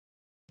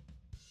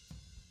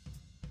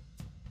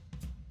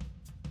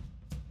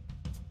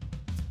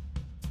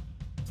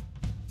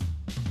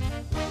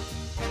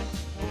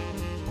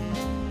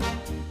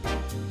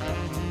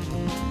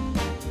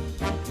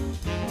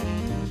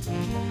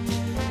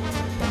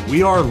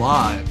We are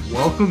live.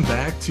 Welcome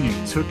back to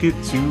You Took It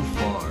Too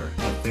Far.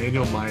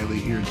 Nathaniel Miley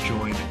here,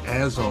 joined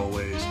as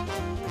always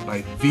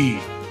by the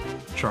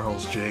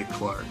Charles J.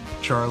 Clark.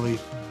 Charlie,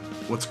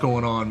 what's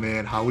going on,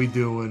 man? How we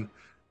doing?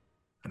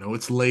 I know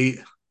it's late.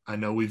 I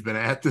know we've been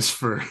at this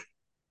for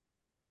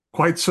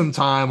quite some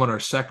time on our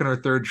second or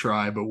third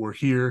try, but we're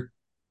here.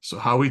 So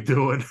how we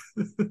doing?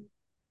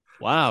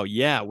 Wow,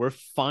 yeah, we're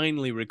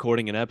finally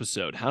recording an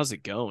episode. How's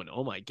it going?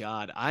 Oh my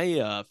God,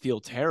 I feel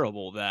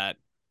terrible that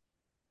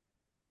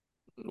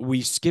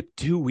we skipped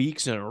 2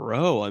 weeks in a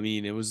row. I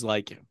mean, it was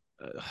like, it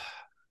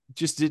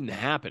just didn't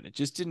happen. It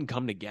just didn't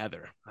come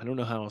together. I don't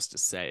know how else to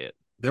say it.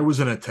 There was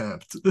an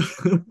attempt.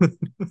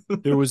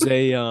 There was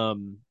a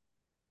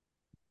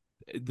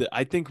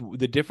I think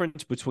the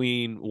difference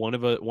between one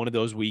of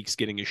those weeks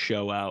getting a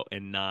show out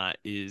and not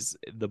is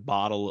the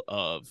bottle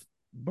of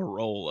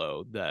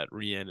Barolo that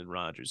Rhiannon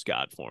Rogers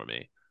got for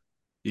me.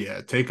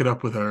 Yeah, take it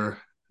up with her.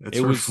 It's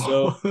It her was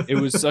fault.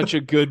 such a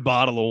good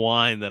bottle of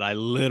wine that I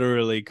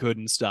literally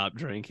couldn't stop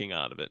drinking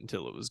out of it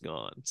until it was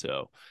gone.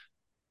 So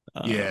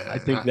I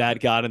think Yeah.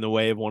 that got in the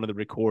way of one of the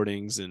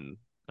recordings, and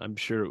I'm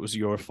sure it was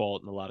your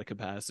fault in a lot of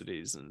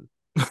capacities. And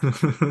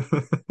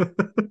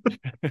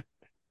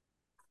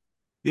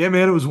Yeah,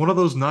 man, it was one of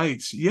those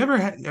nights. You ever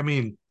had, I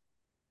mean,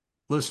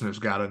 listeners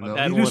gotta I've know.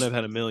 had You one, I've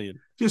had a million.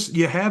 just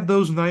you have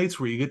those nights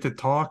where you get to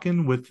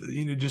talking with,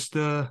 just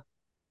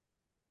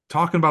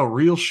talking about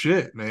real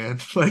shit, man.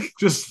 Like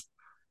just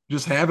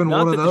having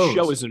one Not of that the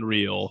show those. isn't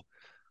real.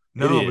 It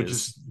No, but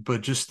is.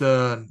 just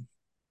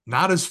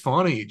not as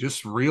funny,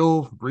 just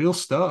real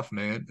stuff,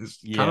 man. It's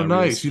kind Yeah, of real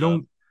nice. You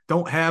stuff.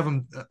 don't have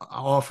them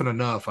often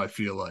enough, I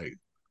feel like.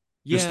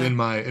 Just Yeah. in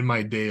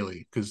my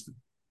daily, because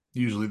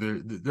usually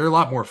they're a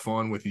lot more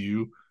fun with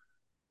you.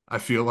 I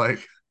feel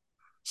like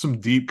some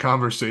deep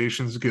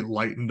conversations get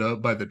lightened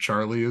up by the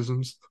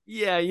Charlieisms.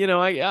 Yeah, you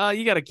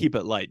got to keep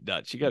it light,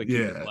 Dutch. You got to keep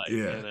it Yeah, light,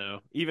 yeah,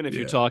 Even if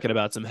you're yeah. talking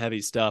about some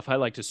heavy stuff, I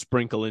like to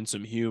sprinkle in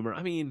some humor.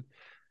 I mean,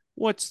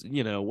 what's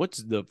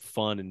the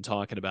fun in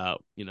talking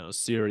about,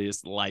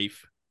 serious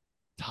life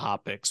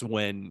topics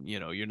when,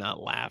 you're not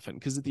laughing?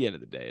 Because at the end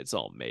of the day, it's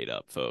all made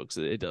up, folks.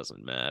 It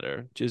doesn't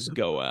matter. Just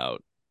go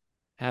out,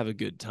 have a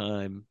good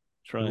time,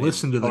 try and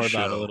Listen to the carve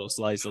out a show. little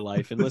slice of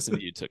life, and listen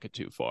to You Took It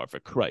Too Far, for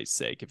Christ's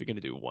sake. If you're going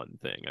to do one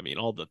thing, I mean,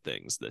 all the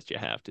things that you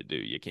have to do,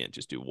 you can't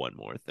just do one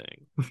more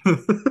thing.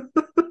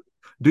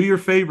 Do your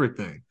favorite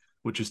thing,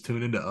 which is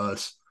tune into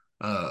us,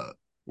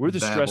 We're the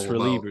stress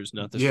babble about. relievers,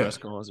 not the Yeah. stress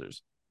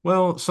causers.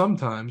 Well,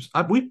 sometimes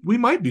we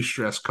might be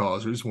stress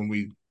causers when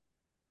we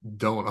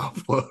don't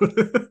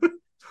upload.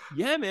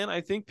 Yeah, man.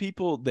 I think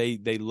people they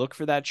look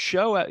for that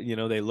show.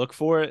 They look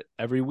for it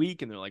every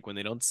week, and they're like, when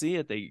they don't see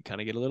it, they kind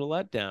of get a little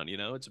let down.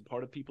 It's a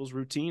part of people's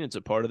routine. It's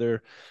a part of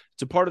their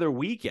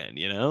weekend.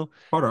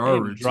 Part of Hey, our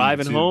I'm routine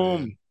driving too,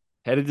 home, man.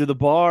 headed to the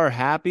bar,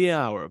 happy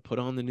hour. Put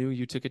on the new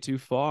You Took It Too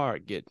Far.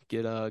 Get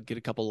a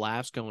couple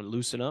laughs going,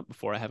 loosen up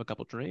before I have a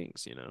couple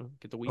drinks.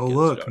 Get the Oh, weekend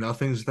look, started.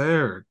 nothing's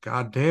there.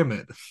 God damn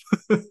it.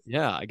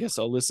 Yeah, I guess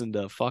I'll listen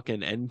to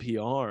fucking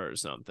NPR or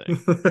something.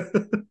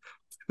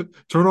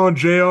 Turn on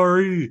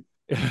JRE.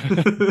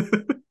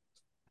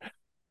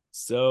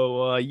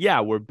 So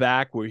yeah, we're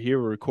back. We're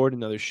here. We're recording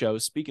another show.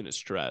 Speaking of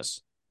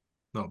stress,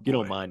 Oh if you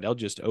don't boy. mind, I'll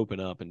just open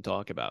up and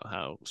talk about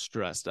how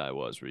stressed I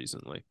was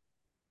recently.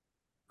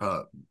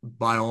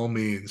 By all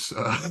means.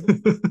 I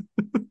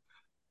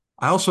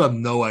also have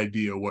no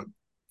idea what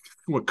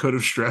could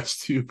have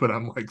stressed you, but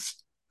I'm like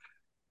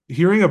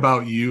hearing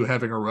about you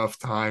having a rough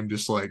time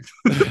just like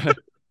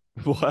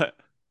What?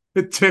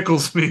 it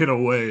tickles me in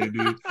a way,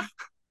 dude.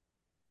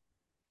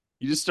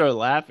 You just start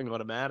laughing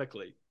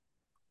automatically.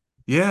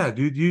 Yeah,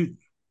 dude, you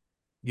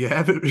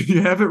have it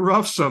you have it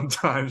rough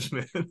sometimes,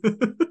 man.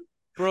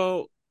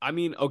 Bro, I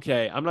mean,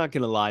 okay, I'm not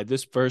gonna lie.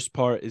 This first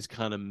part is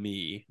kind of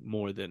me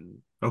more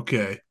than,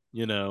 Okay.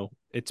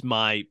 it's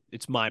my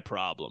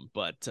problem.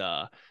 But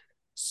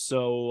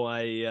so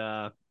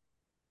I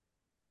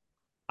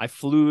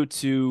flew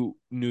to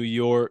New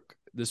York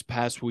this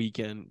past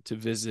weekend to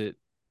visit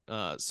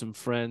some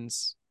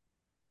friends.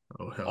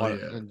 Oh hell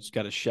yeah. And just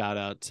got a shout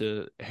out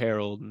to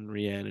Harold and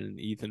Rhiannon and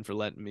Ethan for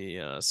letting me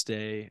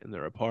stay in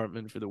their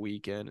apartment for the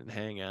weekend and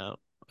hang out.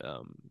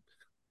 Um,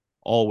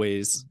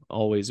 always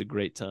a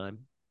great time.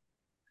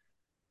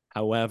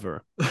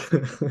 However,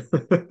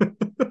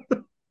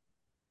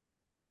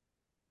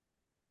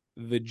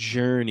 the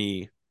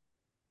journey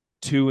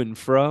to and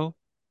fro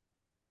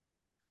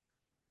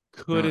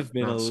could have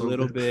been a Not so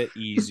little good. bit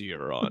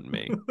easier on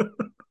me.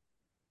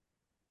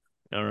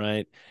 All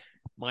right.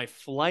 My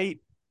flight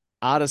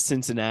out of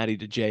Cincinnati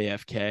to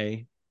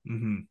JFK,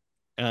 Hmm.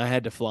 and I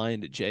had to fly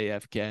into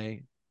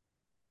JFK.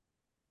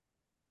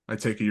 I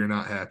take it you're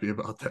not happy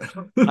about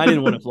I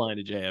didn't want to that. fly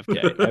into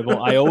JFK.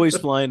 I always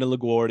fly into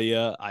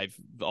LaGuardia.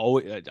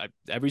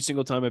 Every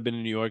single time I've been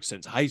in New York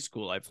since high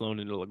school, I've flown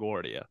into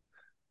LaGuardia.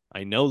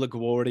 I know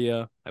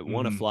LaGuardia. I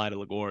want to Hmm. fly to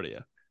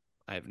LaGuardia.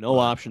 I have no But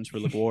options for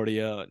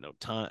LaGuardia, no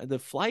time. The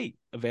flight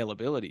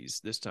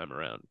availabilities this time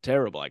around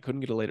terrible. I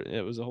couldn't get a later.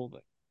 It was a whole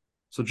thing.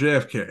 so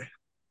JFK.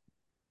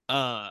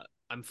 Uh,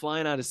 I'm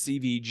flying out of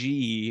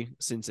CVG,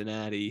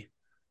 Cincinnati.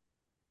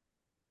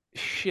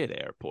 Shit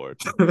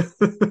airport.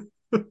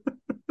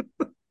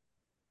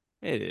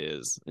 It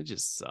is. It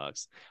just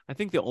sucks. I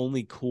think the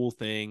only cool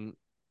thing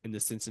in the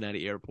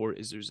Cincinnati airport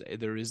is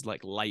there is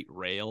like light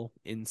rail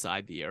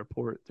inside the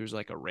airport. There's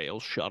like a rail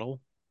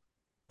shuttle,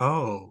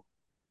 Oh,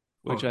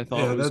 which yeah, that's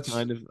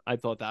I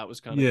thought that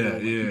was kind of yeah, cool.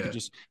 Like you yeah. could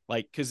just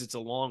like because it's a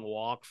long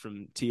walk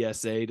from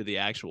TSA to the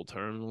actual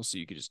terminal, so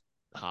you could just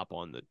hop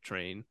on the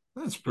train,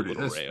 That's the pretty.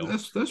 little rail.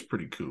 That's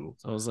pretty cool.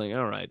 So I was like,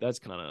 all right, that's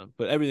kind of,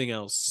 but everything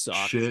else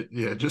sucked. Shit,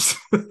 yeah, just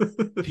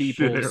shit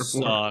People airport.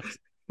 sucked.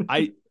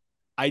 I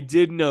I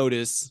did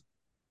notice.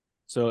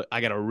 So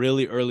I got a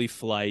really early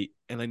flight,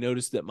 and I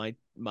noticed that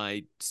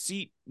my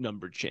seat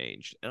number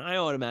changed, and I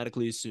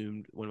automatically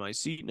assumed when my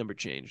seat number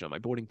changed on my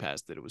boarding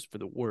pass that it was for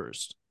the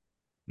worst.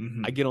 I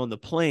Hmm. get on the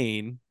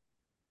plane,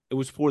 it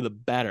was for the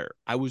better.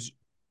 I was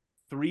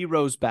 3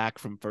 rows back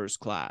from first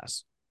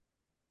class,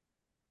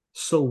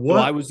 So so what?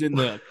 I was in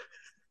the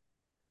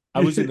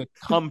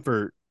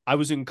comfort. I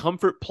was in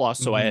comfort plus,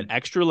 so I had Hmm.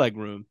 extra leg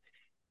room.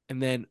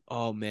 And then,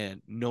 oh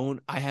man, no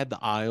one. I had the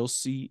aisle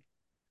seat,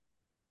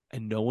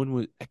 and no one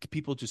was.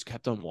 People just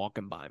kept on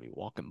walking by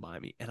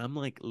me, and I'm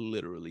like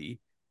literally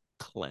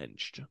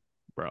clenched,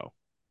 bro.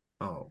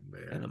 Oh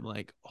And man. I'm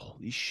like,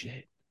 holy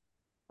shit.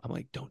 I'm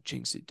like, don't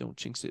jinx it, don't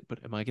jinx it.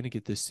 But am I gonna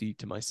get this seat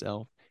to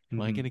myself?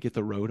 Am I Hmm. gonna get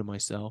the row to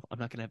myself? I'm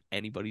not gonna have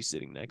anybody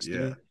sitting next to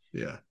Yeah, me.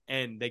 yeah.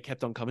 And they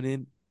kept on coming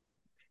in,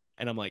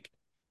 and I'm like,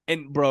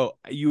 and bro,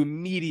 you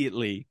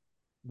immediately,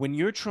 when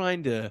you're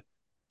trying to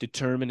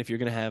determine if you're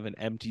going to have an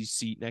empty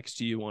seat next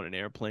to you on an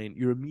airplane,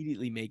 you're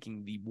immediately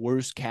making the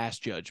worst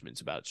cast judgments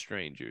about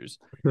strangers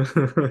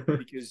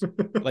because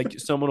like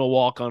someone will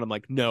walk on, I'm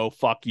like, no,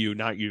 fuck you,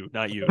 not you,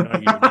 not you, not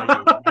you, not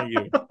you, not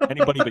you,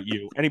 anybody but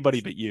you,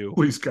 anybody but you.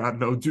 Please God,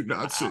 no, do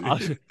not I- sit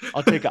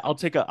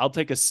will I'll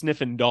take a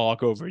sniffing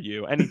dog over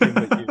you, anything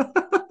but you.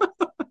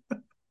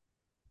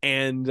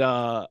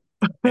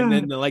 And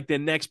then here. like the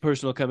next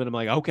person will come in. I'm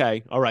like,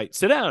 okay, all right,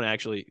 sit down.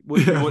 Actually,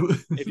 what you Yeah. want?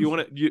 If you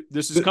want to,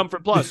 this is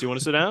Comfort Plus. You want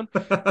to sit down?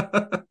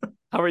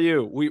 How are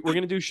you? We're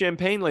gonna do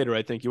champagne later.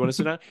 I think you want to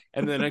sit down.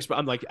 And then the next,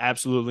 I'm like,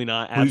 absolutely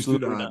not, Please do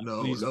absolutely not. not.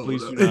 No, Please, no,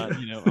 please no. do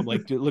not. I'm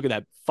like, dude, look at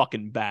that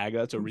fucking bag.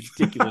 That's a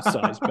ridiculous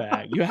size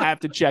bag. You have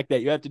to check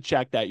that. You have to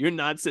check that. You're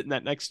not sitting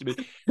that next to me.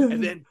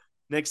 And then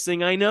next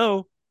thing I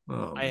know,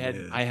 Oh I had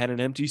man. I had an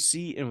empty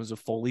seat and it was a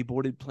fully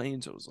boarded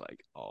plane. So I was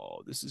like,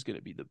 oh, this is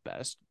gonna be the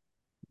best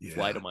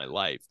flight Yeah. of my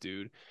life,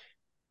 dude.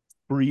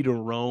 Free to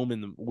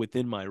roam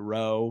within my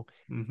row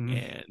Hmm.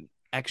 and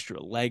extra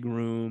leg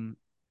room.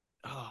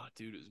 Oh,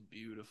 dude, it was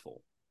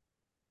beautiful.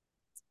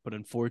 But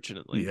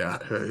unfortunately, Yeah.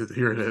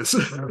 Here it is.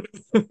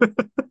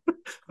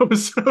 I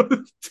was so,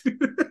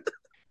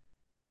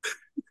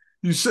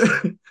 you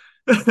said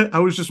I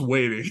was just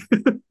waiting,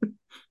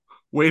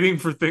 waiting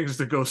for things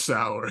to go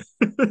sour.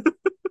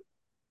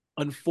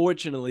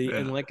 unfortunately,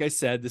 and Yeah. like I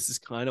said, this is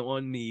kind of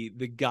on me.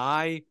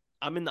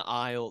 I'm in the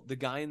aisle, the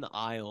guy in the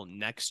aisle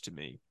next to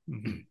me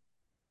Hmm.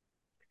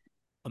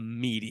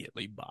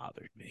 immediately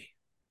bothered me.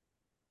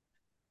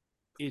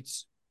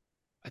 It's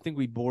I think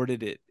we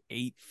boarded at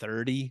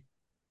 8:30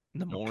 in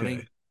the morning.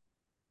 Okay.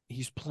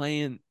 He's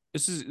playing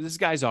this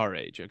guy's our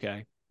age,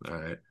 okay? All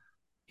right.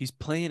 He's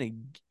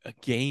playing a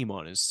game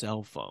on his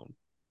cell phone.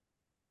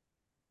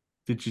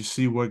 Did you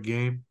see what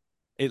game?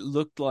 It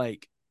looked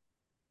like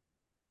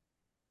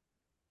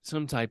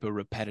some type of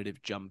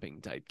repetitive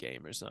jumping type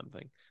game or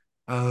something.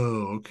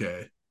 Oh,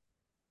 okay.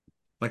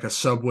 Like a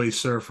Subway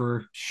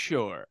Surfer.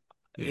 Sure.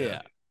 Yeah.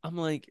 Yeah. I'm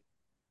like,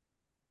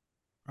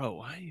 bro,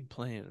 why are you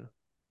playing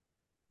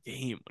a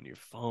game on your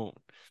phone?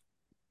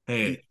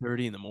 Hey,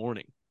 8:30 in the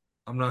morning.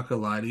 I'm not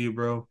gonna lie to you,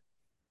 bro.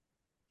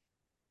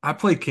 I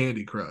play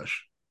Candy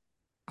Crush.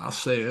 I'll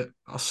say it.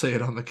 I'll say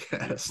it on the You're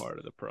cast. part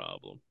of the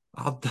problem.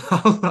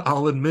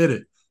 I'll admit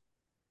it.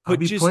 I'll But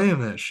be just playing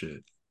that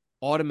shit.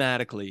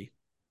 automatically,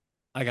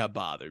 I got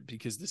bothered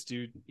because this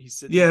dude, he's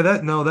sitting Yeah, there,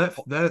 that no,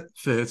 that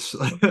fits.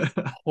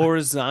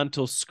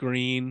 horizontal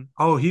screen,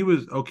 Oh, he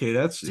was okay.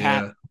 That's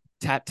tap, yeah.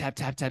 tap, tap,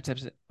 tap, tap, tap.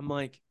 I'm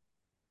like,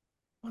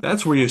 what the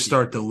That's where you fuck are you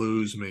start to doing?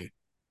 lose me.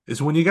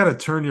 Is when you got to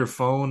turn your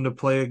phone to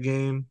play a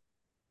game.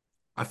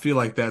 I feel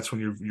like that's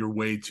when you're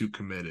way too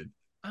committed.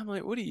 I'm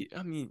like, what do you,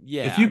 I mean, If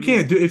yeah, you I mean,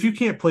 can't do if you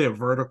can't play a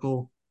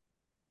vertical,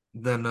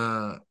 then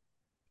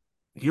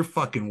you're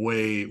fucking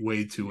way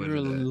too you're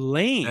into that.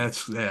 lame.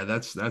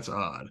 That's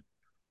odd.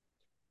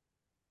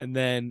 And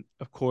then,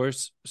 of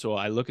course, so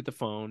I look at the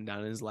phone down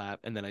in his lap,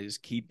 and then I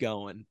just keep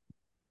going.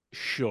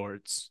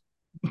 Shorts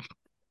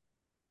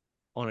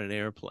on an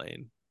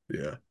airplane.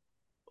 Yeah.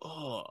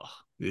 Oh,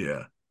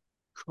 Yeah.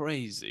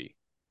 crazy.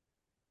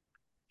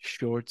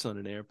 Shorts on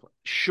an airplane.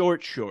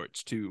 Short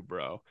shorts too,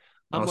 bro.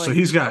 Oh, I'm so like,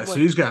 he's I'm got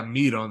like,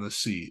 meat on the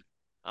seat.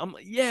 I'm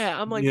like,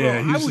 bro,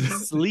 Yeah, I he's would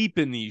sleep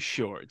in these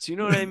shorts. You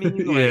know what I mean?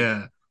 Like,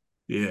 yeah.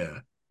 Yeah.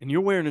 and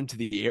you're wearing them to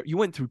the air. You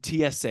went through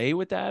TSA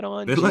with that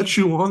on? They let Jesus.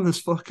 you on this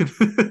fucking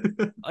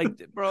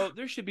Like, bro,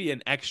 there should be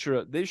an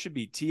extra, there should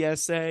be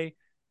TSA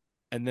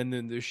and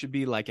then there should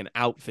be like an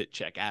outfit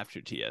check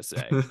after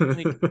TSA. I'm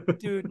like,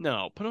 dude,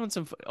 no, put on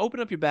some, open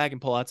up your bag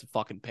and pull out some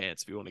fucking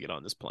pants if you want to get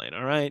on this plane.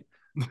 All right.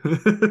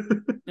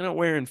 You're not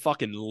wearing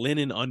fucking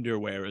linen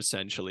underwear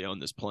essentially on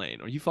this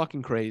plane. Are you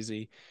fucking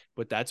crazy?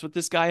 But that's what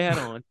this guy had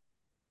on.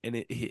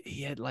 And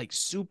he had like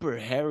super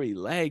hairy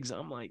legs.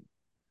 I'm like,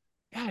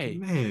 hey,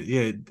 Man,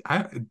 yeah,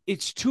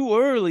 it's too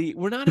early.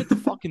 We're not at the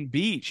fucking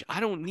beach. I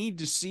don't need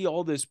to see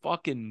all this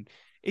fucking.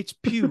 It's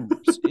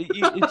pubes.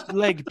 It's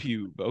leg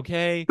pube,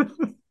 okay?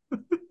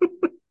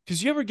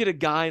 Because you ever get a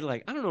guy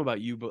like, I don't know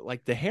about you, but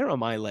like the hair on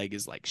my leg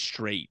is like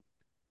straight.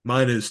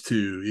 mine is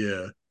too.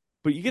 Yeah,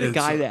 But you get a it's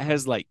guy that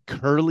has like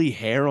curly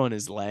hair on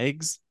his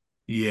legs.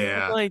 I'm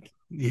yeah, like,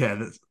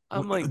 yeah.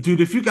 I'm like,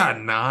 Dude, if you got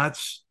yeah,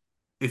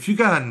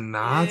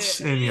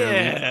 knots in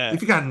yeah.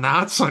 if you got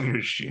knots on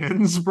your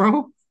shins, bro,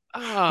 you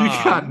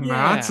Ah, got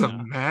knots of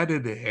yeah.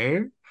 matted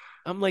hair.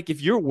 I'm like,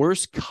 if your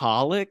worst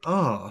colic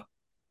Oh,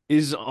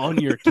 is on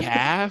your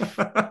calf,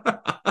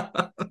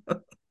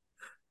 don't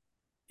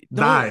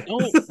die.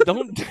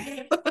 don't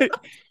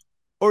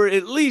or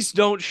at least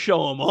don't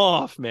show them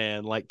off,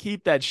 man. Like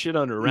keep that shit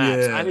under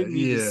wraps. I Yeah, didn't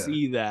need to yeah.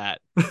 see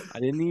that. I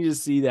didn't need to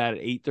see that at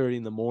 8:30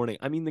 in the morning.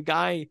 I mean, the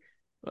guy,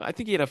 I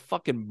think he had a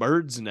fucking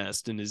bird's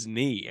nest in his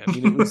knee. I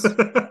mean, it was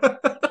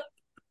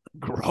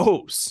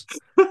gross.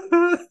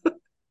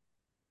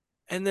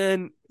 And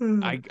then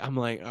I'm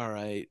like, all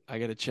right, I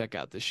gotta check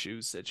out the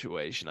shoe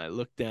situation. I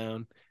look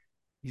down.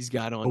 He's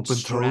got on Open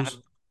strap toes.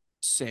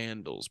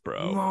 sandals,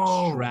 bro.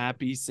 No.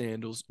 Strappy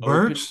sandals,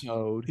 open Burks?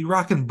 toed. He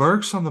rocking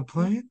Burks on the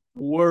plane?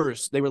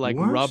 Worse. They were like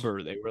Worse?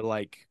 rubber. They were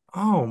like,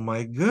 Oh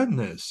my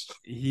goodness.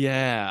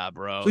 yeah, So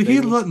bro. They he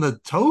were, letting the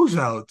toes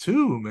out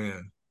too,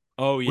 man.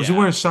 oh, Was he yeah.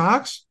 wearing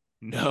socks?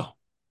 No.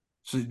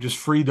 So just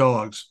free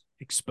dogs.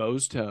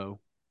 Exposed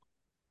toe,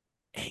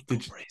 ankle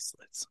Did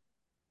bracelets,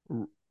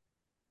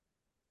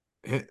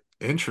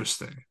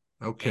 interesting.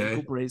 ankle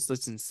Okay.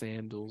 bracelets and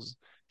sandals,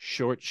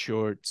 short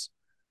shorts,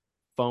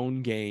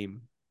 phone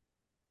game.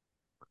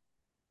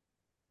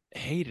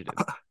 Hated him.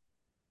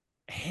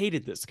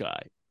 Hated this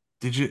guy.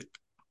 Did you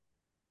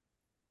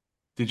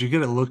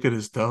get a look at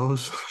his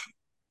toes?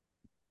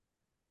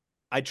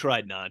 I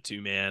tried not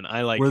to, man.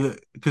 I Were like, the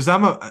because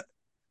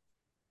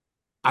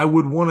I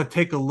would want to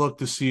take a look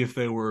to see if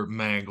they were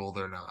mangled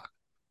or not.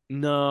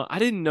 no, I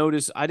didn't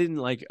notice. I didn't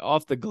like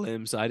off the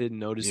glimpse. I didn't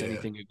notice Yeah.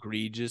 anything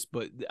egregious,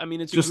 but I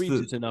mean, it's Just the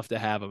egregious enough to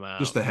have him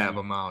just out, to you have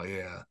know. them out,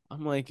 yeah.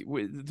 I'm like,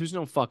 there's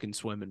no fucking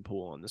swimming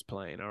pool on this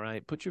plane. All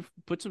right,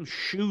 put some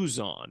shoes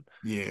on.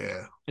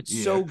 Yeah. It's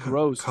Yeah. so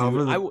gross, dude.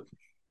 Cover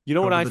You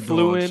know what I the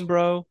flew dogs. in,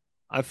 bro?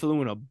 I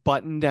flew in a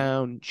button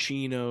down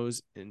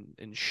chinos and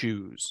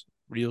shoes,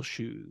 real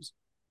shoes,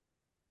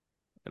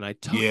 and I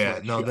tucked my Yeah,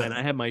 no and that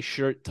I had my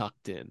shirt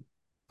tucked in.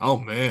 oh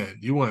man,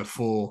 you went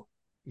full.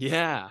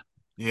 Yeah,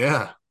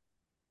 Yeah.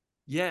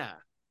 yeah,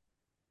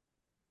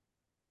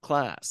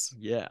 class.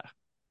 Yeah,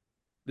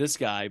 this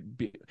guy,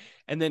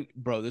 and then,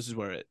 bro, this is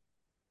where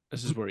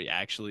he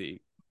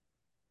actually,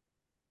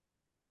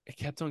 it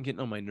kept on getting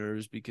on my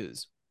nerves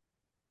because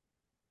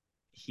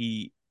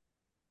he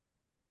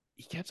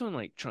he kept on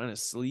like trying to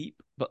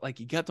sleep, but like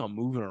he kept on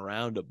moving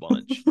around a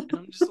bunch. And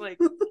I'm just like,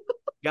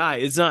 guy,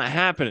 it's not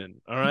happening.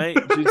 All right.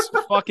 Just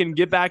fucking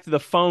get back to the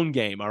phone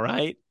game. All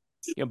right.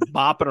 You're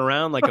bopping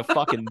around like a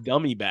fucking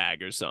dummy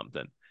bag or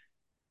something.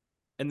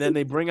 And then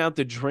they bring out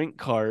the drink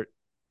cart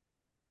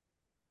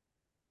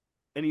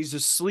and he's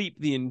asleep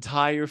the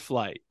entire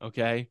flight.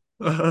 Okay.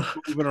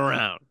 Moving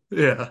around.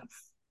 Yeah.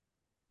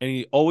 And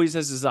he always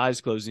has his eyes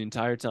closed the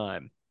entire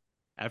time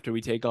after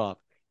we take off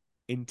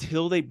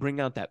until they bring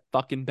out that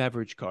fucking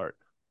beverage cart.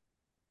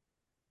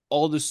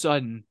 All of a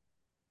sudden,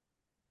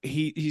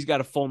 he's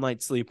got a full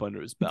night's sleep under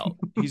his belt.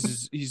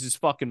 He's his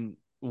fucking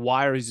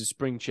wire. He's a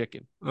spring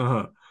chicken.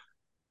 Uh-huh.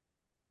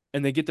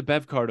 And they get the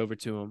bev card over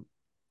to him,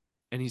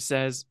 and he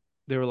says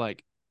they were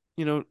like,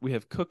 we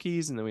have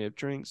cookies and then we have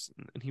drinks,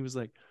 and he was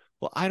like,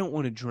 well, I don't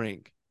want to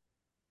drink,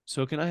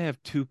 so can I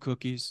have 2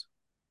 cookies?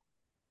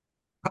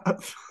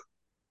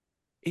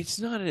 It's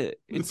not a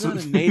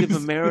Native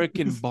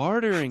American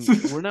bartering.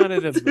 We're not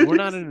at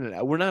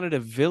a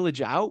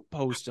village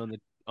outpost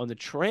on the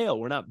trail.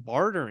 We're not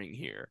bartering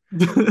here.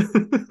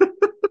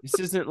 This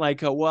isn't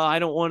like well, I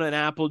don't want an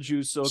apple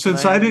juice, so can I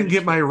Since I have didn't a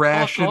get my fuck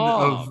ration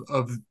off?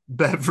 of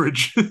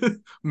beverage,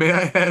 may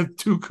I have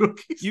 2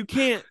 cookies? You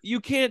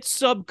can't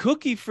sub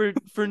cookie for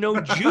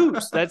no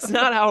juice. That's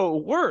not how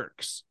it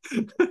works.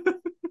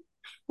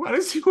 Why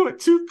does he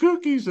want 2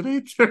 cookies at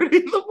 8:30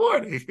 in the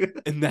morning?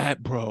 And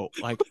that, bro,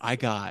 like I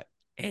got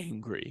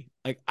angry.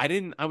 Like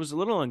I was a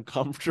little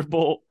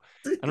uncomfortable.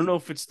 I don't know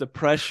if it's the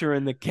pressure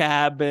in the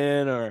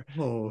cabin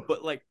Oh.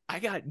 but like I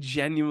got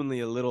genuinely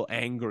a little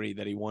angry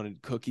that he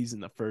wanted cookies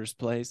in the first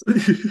place.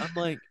 I'm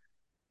like,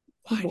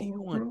 why Come do you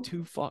on, want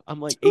bro. I'm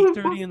like Two,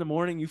 8:30 in the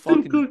morning,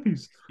 two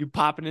cookies. you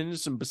popping into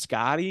some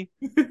biscotti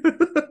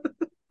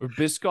or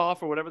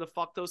Biscoff or whatever the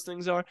fuck those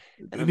things are.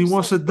 And And I'm he just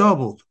wants like, a bro.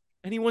 double.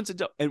 And he wants a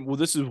double. And well,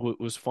 this is what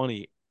was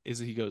funny is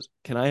he goes,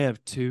 can I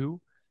have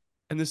 2?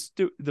 And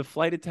the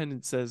flight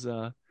attendant says,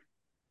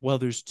 well,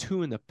 there's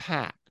 2 in the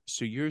pack.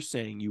 So you're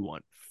saying you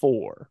want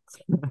four?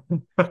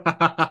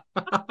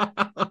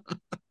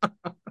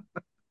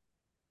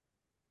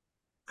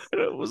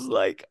 And it was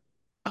like,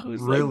 I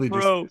was like, Really,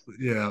 just bro,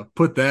 yeah,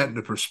 put that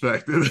into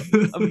perspective.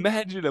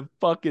 imagine a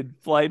fucking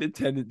flight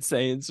attendant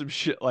saying some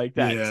shit like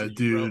that Yeah,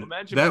 to you, bro. dude,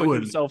 Imagine that putting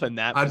would yourself in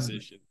that I'd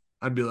position.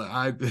 I'd be like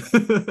I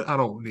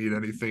don't need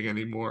anything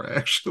anymore.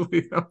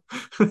 Actually,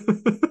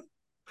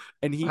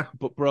 And I-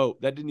 but bro,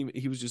 that didn't even,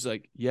 he was just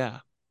like, yeah,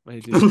 I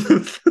did.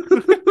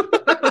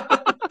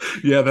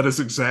 yeah, that is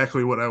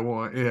exactly what I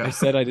want. I Yeah,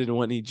 said I didn't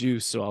want any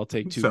juice, so I'll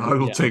take two. so I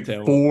will Yeah, I'll take tell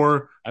you,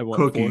 four I want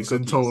four cookies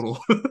in cookies. total.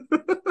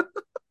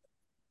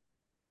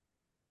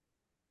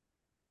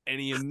 And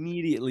he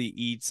immediately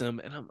eats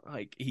them. And I'm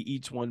like, he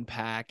eats one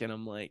pack, and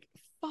I'm like,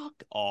 fuck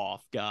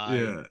off, guy.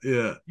 Yeah,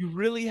 yeah, You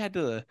really had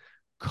to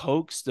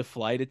coax the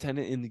flight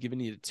attendant into giving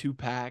you the two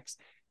packs,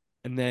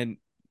 and then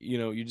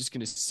you're just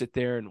gonna sit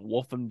there and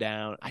wolf them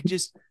down.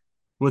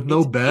 with no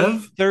It's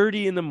bev.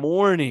 8:30 in the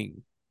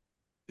morning.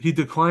 He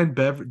declined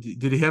beverage.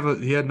 Did he have a?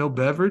 He had no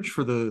beverage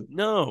for the.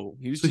 No,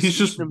 he was So just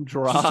he's eating them just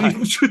dry.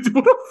 eating.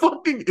 What a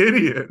fucking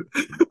idiot.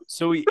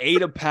 So he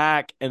ate a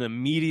pack and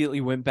immediately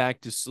went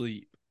back to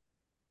sleep.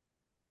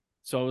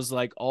 So I was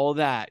like, all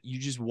that, you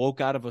just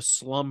woke out of a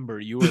slumber.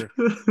 You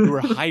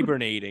were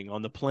hibernating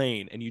on the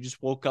plane, and you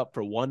just woke up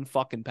for one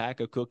fucking pack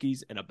of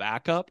cookies and a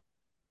backup.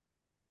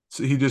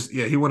 So he just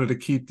he wanted to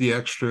keep the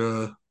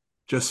extra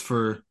just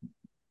for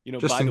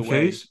just By in the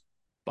way, case.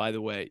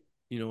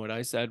 you know what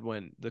I said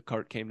when the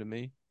cart came to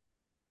me?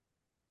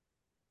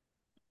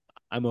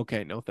 I'm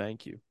okay, no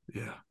thank you.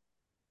 Yeah.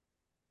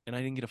 And I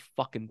didn't get a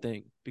fucking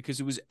thing because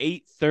it was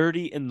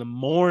 8:30 in the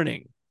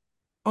morning.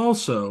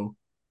 Also,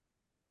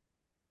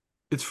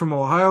 it's from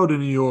Ohio to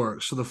New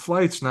York, so the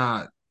flight's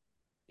not.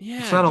 It's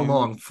Yeah, not a dude.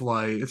 long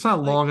flight. It's not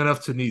Like, long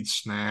enough to need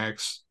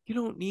snacks. you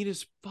don't need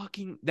his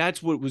fucking.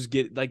 That's what was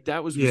get like.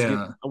 That was get.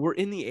 Yeah. We're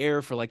in the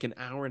air for like an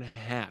hour and a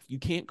half. You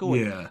can't go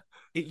and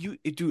Yeah.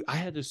 dude. I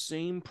had the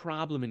same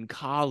problem in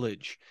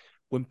college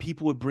when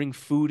people would bring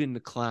food into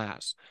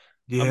class.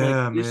 I'm like,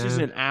 Yeah, this is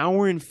man. an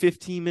hour and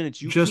 15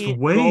 minutes. You Just can't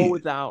go wait.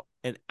 without,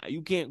 and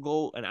you can't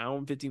go an hour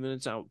and 15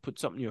 minutes out. Put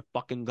something in your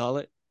fucking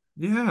gullet.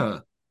 Yeah.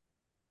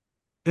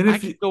 And I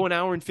if could you go an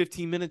hour and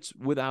 15 minutes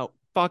without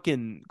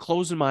fucking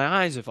closing my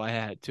eyes if I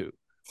had to.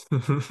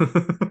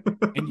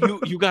 And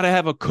you got to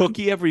have a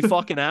cookie every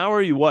fucking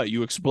hour. You what?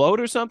 You explode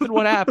or something?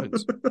 What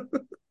happens?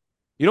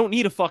 You don't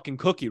need a fucking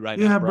cookie right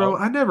now, Yeah, bro, bro.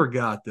 I never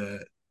got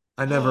that.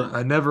 I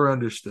never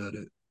understood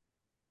it.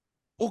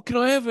 Oh, can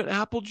I have an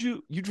apple juice?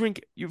 You're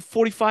a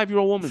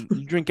 45-year-old woman.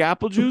 You drink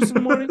apple juice in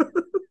the morning?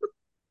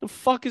 The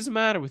fuck is the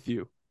matter with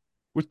you?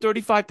 We're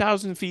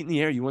 35,000 feet in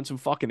the air. You want some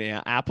fucking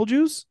apple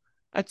juice?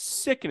 That's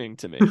sickening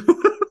to me.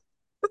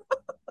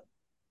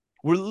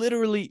 We're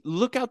literally,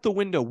 look out the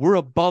window. We're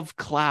above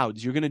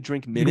clouds. You're going to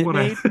drink You Minute want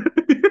Maid?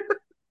 to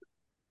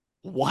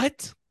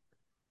What?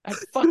 That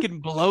fucking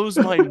blows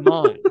my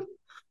mind.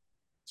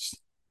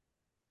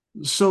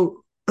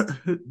 So,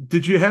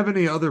 did you have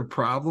any other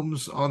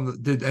problems on the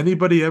did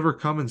anybody ever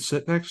come and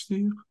sit next to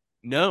you?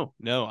 No,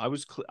 no, I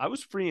was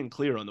free and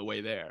clear on the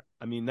way there.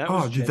 I mean, that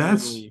was Oh, dude,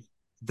 genuinely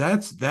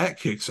that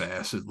kicks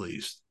ass at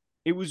least.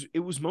 it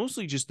was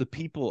mostly just the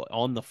people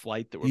on the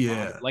flight that were bothered.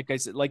 Yeah. Like I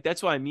said, like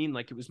that's what I mean.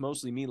 Like it was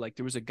mostly me. Like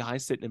there was a guy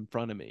sitting in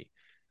front of me,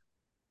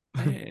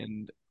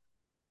 and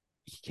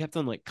he kept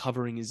on like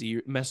covering his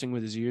ear, messing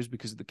with his ears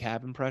because of the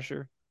cabin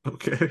pressure.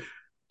 Okay.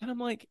 And I'm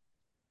like,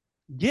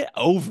 get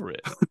over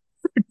it.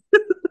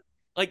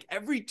 Like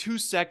every 2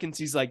 seconds,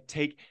 he's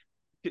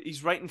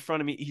right in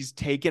front of me. He's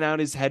taking out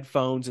his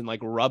headphones and like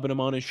rubbing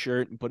them on his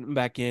shirt and putting them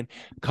back in,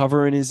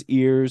 covering his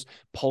ears,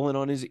 pulling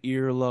on his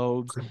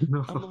earlobes.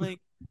 I'm like,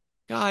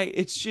 guy,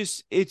 it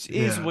is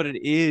Yeah. what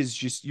it is.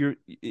 Just you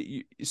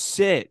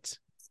sit.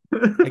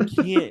 I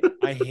can't.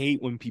 I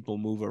hate when people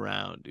move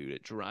around, dude.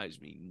 It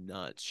drives me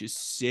nuts.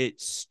 Just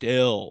sit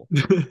still.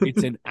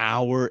 It's an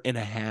hour and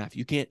a half.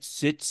 You can't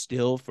sit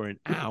still for an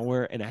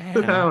hour and a half.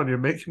 Down, you're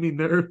making me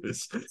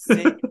nervous.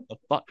 Sit the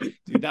fuck,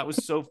 dude. That was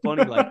so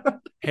funny. Like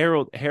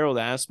Harold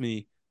asked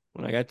me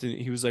when I got to.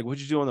 He was like,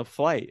 "What'd you do on the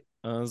flight?"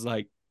 I was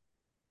like,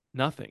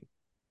 "Nothing."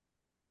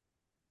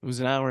 It was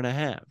an hour and a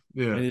half.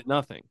 I Yeah. did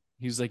nothing.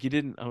 He was like, "You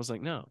didn't?" I was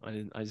like, "No, I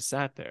didn't. I just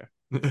sat there."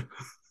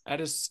 That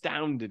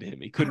astounded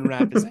him. He couldn't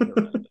wrap his head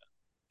around it.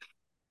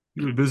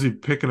 You were busy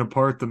picking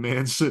apart the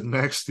man sitting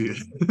next to you.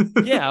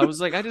 Yeah, I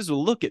was like, I just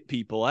look at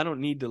people. I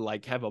don't need to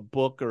like have a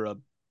book or a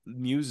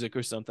music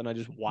or something. I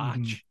just Mhm.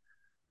 watch.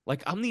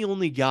 Like I'm the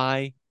only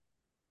guy.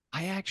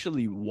 I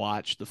actually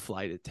watch the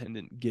flight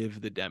attendant give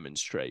the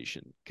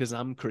demonstration because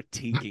I'm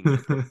critiquing the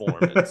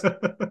performance.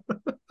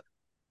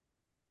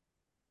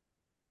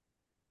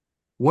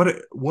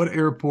 What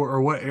airport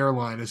or what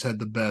airline has had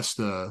the best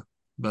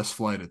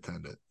flight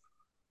attendant?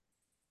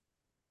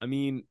 I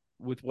mean,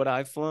 with what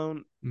I've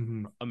flown,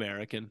 Hmm.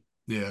 American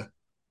Yeah,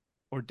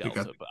 or they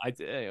got Delta,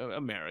 but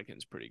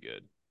American's pretty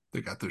good.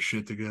 they got their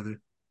shit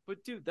together.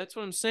 But dude, that's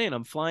what I'm saying.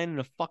 I'm flying in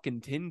a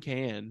fucking tin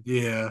can.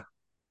 Yeah,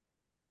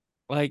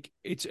 Like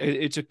it's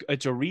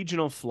a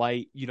regional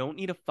flight. You don't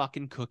need a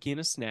fucking cookie and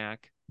a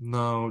snack.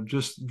 No,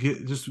 just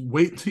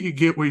wait till you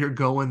get where you're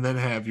going, then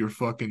have your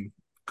fucking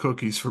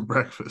cookies for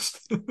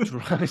breakfast.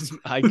 Drives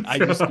I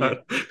just get,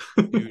 God.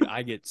 dude,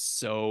 I get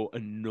so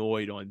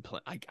annoyed on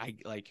I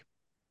like,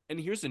 and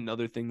here's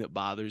another thing that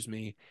bothers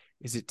me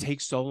is it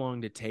takes so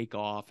long to take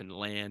off and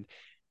land.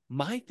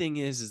 My thing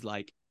is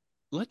like,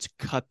 let's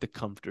cut the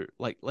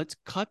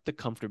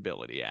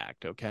comfortability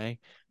act, okay?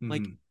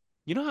 Like, Mhm.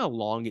 you know how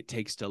long it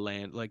takes to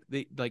land? Like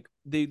they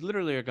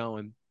literally are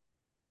going,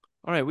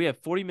 all right, we have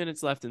 40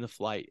 minutes left in the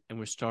flight and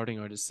we're starting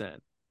our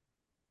descent.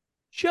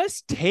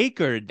 Just take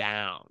her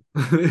down.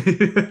 We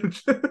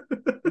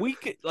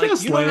could, like,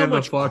 Just you know how land the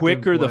much fucking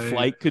quicker the plane.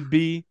 flight could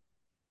be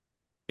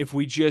if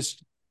we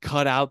just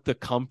cut out the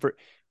comfort.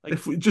 Like,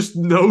 If we just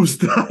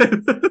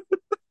nosedive,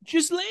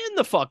 just land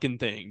the fucking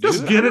thing, just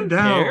dude. I get it don't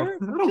down. care.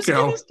 I don't Just get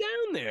care. us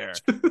down there.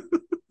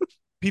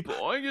 People,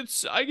 oh,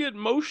 I get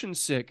motion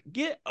sick.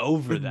 Get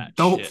over that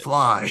Don't shit.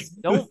 fly.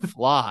 Don't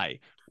fly.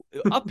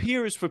 Up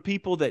here is for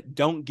people that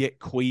don't get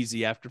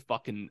queasy after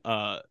fucking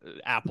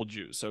apple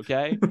juice,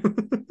 okay?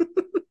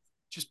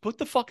 Just put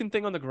the fucking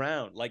thing on the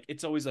ground. Like,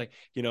 it's always like,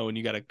 and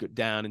you gotta go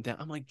down and down.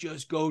 I'm like,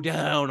 just go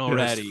down Yes.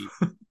 already.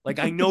 Like,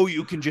 I know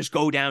you can just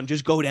go down.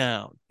 Just go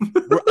down.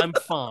 I'm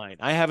fine.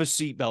 I have a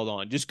seatbelt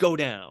on. Just go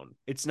down.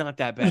 It's not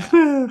that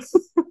bad.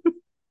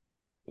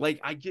 Like,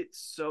 I get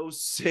so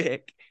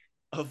sick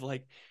of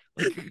like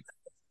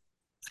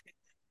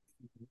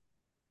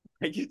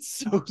I get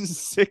so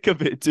sick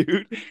of it,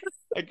 dude.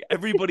 Like,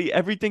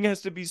 everything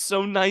has to be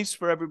so nice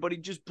for everybody.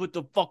 Just put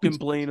the fucking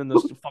plane on the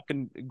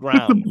fucking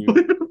ground,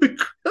 dude.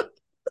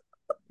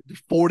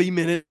 40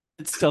 minutes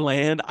to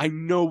land. I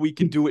know we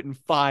could do it in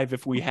 5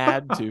 if we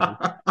had to.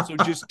 So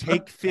just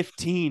take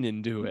 15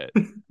 and do it.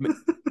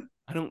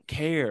 I don't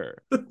care.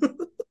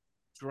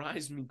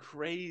 Drives me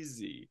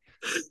crazy.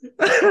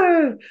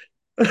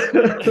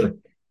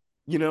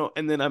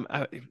 And then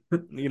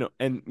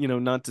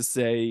not to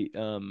say,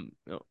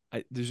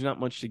 there's not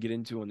much to get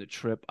into on the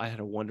trip. I had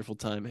a wonderful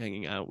time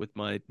hanging out with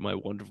my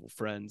wonderful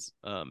friends.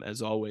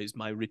 As always,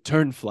 my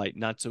return flight,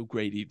 not so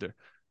great either.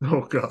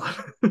 Oh God.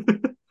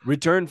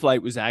 Return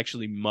flight was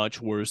actually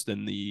much worse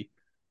than the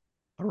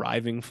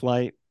arriving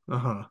flight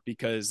Uh-huh.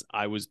 because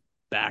I was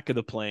back of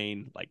the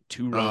plane, like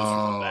 2 rows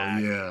from the Oh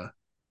back. yeah.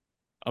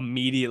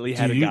 Immediately Dude,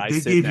 had a you guy they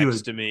sit gave you a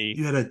next to me.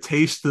 you had a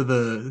taste of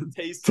the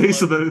Taste of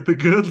taste of luxury. the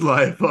good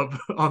life up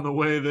on the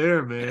way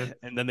there, man.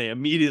 And then they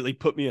immediately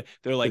put me,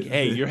 they're like,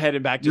 hey, you're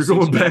heading back to You're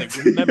going Cincinnati.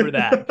 back Remember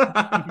that.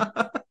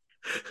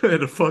 to had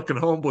to fucking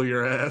humble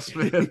your ass,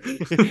 man.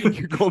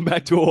 You're going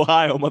back to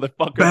Ohio,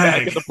 motherfucker. Back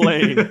Bang. in the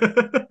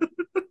plane.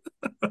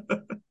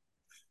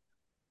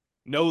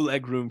 No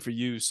leg room for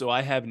you. So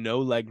I have no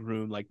leg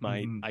room. Like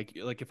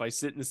Mhm. like if I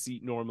sit in the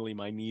seat normally,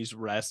 my knees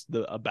rest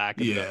the back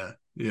of the. Yeah, I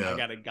yeah.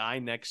 got a guy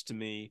next to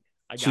me.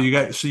 I So got you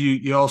my got so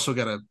you also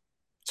got to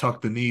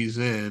tuck the knees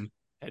in.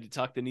 had to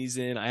tuck the knees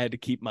in. I had to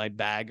keep my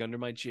bag under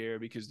my chair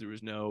because there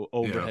was no Yeah.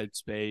 overhead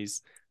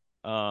space.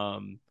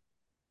 Um,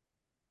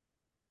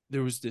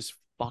 there was this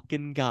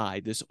fucking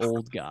guy, this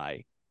old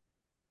guy,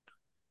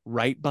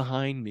 right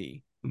behind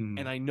me, and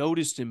Mm. I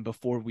noticed him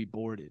before we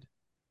boarded.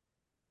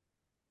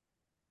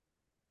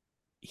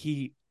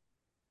 He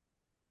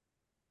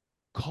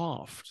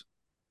coughed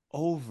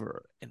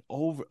over and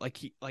over, like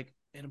he like.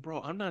 And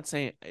bro, I'm not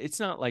saying it's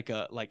not like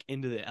a like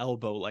into the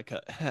elbow, like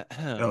a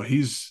Oh,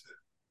 he's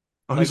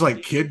like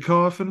like kid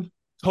coughing.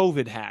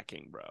 COVID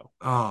hacking, bro.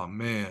 Oh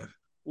man.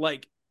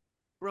 Like,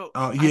 bro,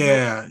 Oh I know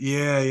yeah,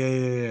 yeah,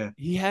 yeah,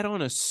 he had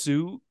on a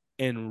suit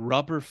and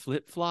rubber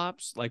flip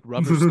flops, like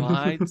rubber yeah,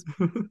 slides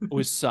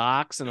with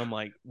socks, and I'm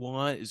like,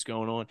 what is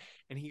going on?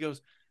 And he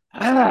goes,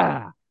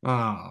 ah,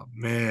 Oh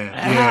man,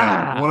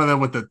 yeah. ah, One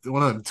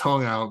of them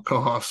tongue out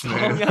coughs,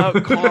 man. tongue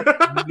out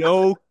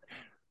cough,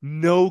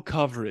 no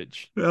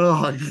coverage.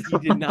 Oh He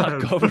did not my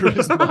cover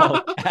his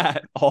mouth God.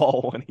 at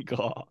all when he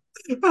coughed.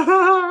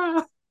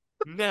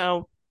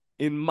 Now,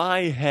 in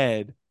my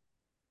head,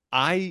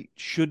 I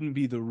shouldn't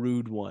be the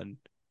rude one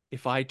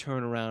if I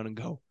turn around and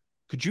go,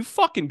 could you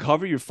fucking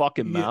cover your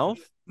fucking Yeah, mouth?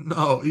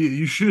 no,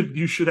 you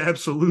should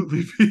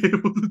absolutely be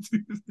able to do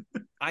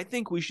that. I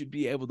think we should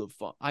be able to.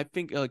 I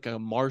think like a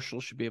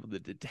marshal should be able to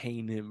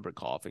detain him for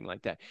coughing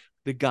like that.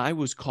 The guy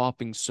was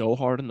coughing so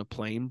hard on the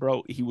plane,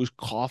 bro. He was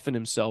coughing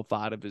himself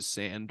out of his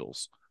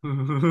sandals.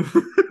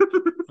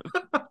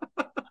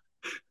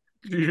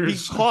 You're He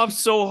so- coughed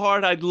so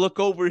hard, I'd look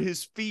over,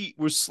 his feet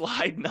were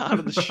sliding out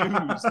of the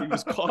shoes. He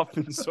was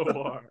coughing so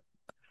hard.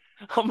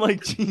 I'm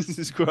like,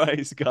 Jesus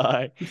Christ,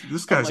 guy.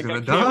 this I'm guy's like, I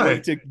gonna can't die.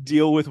 wait to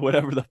deal with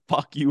whatever the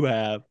fuck you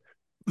have.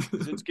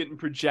 Because it's getting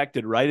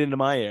projected right into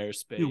my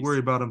You worry airspace.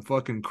 about him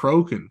fucking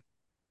croaking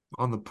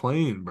on the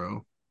plane,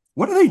 bro.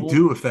 What do they Oh,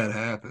 do if that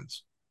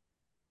happens?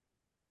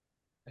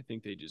 I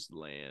think they just They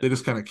land.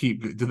 just kind of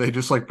keep. Do they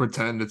just like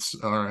pretend it's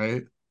all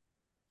right?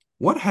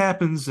 What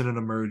happens in an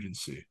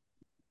emergency?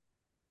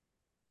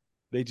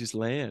 They just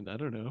land. I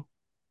don't know.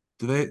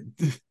 Do they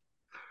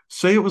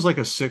say it was like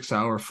a 6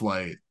 hour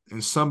flight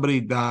and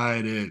somebody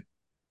died at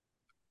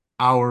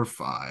hour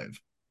 5?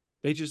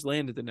 They just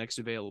land at the next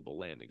available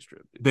landing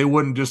strip, dude. They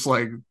wouldn't just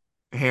like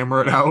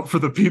hammer it Yeah. out for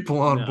the people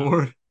on No.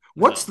 board.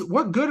 No.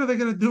 What good are they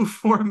gonna do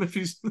for him if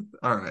he's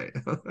all right?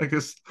 I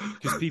guess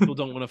Because people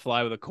don't want to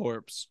fly with a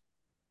corpse.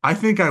 I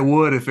think I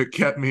would if it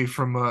kept me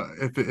from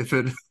if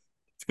it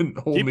didn't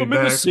hold Keep me them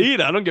in the back.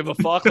 seat. I don't give a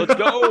fuck. Let's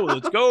go.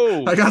 Let's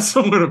I go. got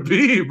somewhere to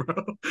be,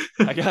 bro.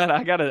 I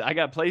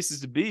got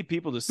places to be,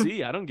 people to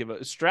see. I don't give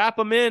a strap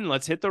them in.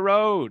 Let's hit the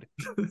road.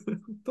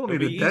 Don't It'll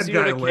need a be dead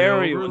easier guy to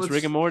carry layover. once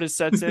rigor Let's mortis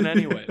sets in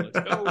anyway. Let's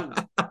go.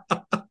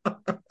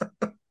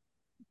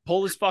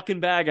 Pull his fucking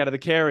bag out of the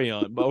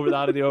carry-on,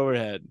 out of the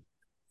overhead.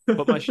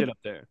 Put my shit up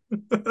there.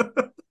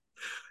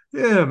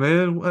 Yeah,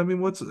 man. I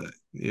mean, what's that?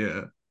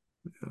 Yeah.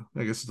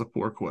 I guess it's a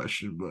poor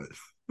question, but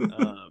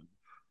Um,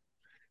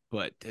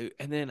 but dude,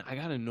 and then I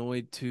got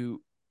annoyed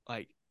too.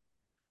 Like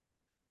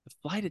the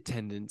flight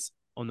attendants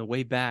on the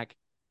way back,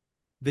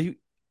 they,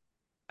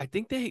 I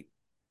think they,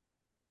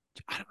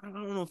 I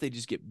don't know if they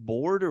just get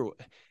bored or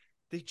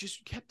they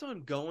just kept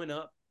on going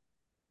up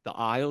the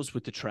aisles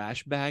with the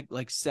trash bag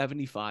like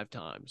 75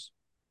 times.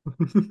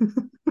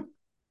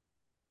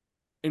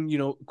 And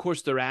of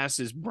course their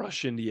asses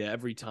brush into you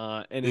every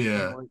time. And I'm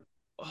yeah. like,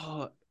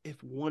 oh,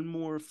 if one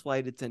more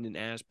flight attendant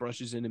ass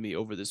brushes into me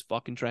over this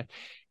fucking trash.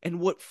 And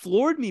what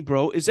floored me,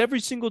 bro, is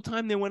every single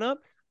time they went up,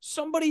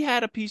 somebody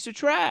had a piece of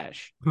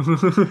trash.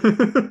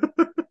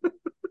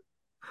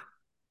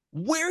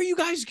 Where are you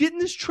guys getting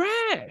this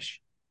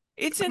trash?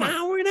 It's an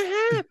hour and a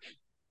half.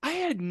 I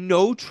had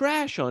no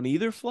trash on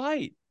either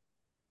flight.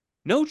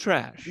 No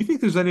trash. You think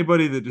there's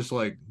anybody that just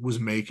like was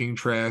making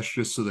trash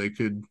just so they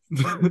could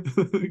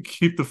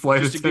keep the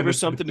flight Just to give her attendant?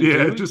 something to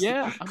Yeah, do. just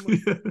Yeah.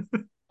 yeah.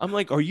 I'm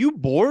like, are you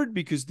bored?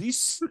 Because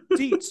these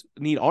seats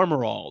need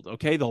armoralled.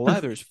 Okay. The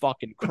leather's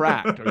fucking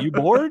cracked. Are you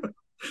bored?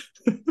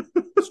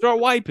 Start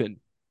wiping.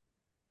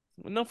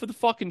 Enough of the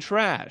fucking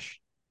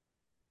trash.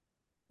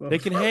 They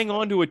can hang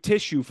on to a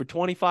tissue for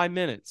 25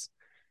 minutes.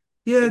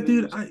 Yeah, And then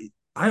dude. there's,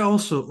 I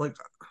also like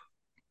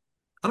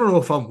I don't know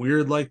if I'm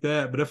weird like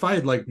that, but if I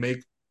like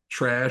make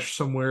trash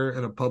somewhere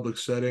in a public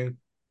setting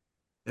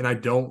and I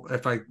don't,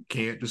 if I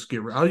can't just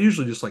I'll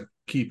usually just like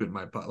keep it in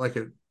my pot, like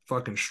a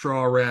fucking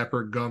straw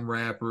wrapper, gum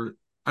wrapper.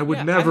 yeah,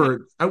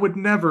 I would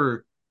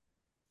never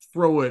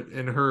throw it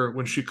in her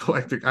when she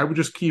collected. I would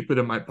just keep it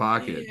in my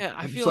pocket. yeah,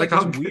 I I'm just feel like, like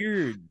it's I'll get,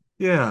 weird.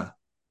 yeah,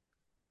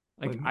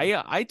 Like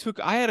like,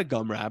 I had a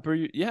gum wrapper.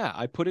 Yeah,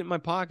 I put it in my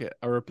pocket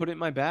or put it in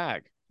my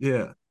bag.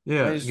 yeah,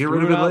 I yeah. just Get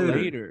rid threw of it it out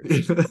later.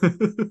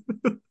 later.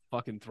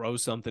 Fucking throw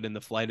something in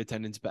the flight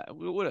attendant's bag.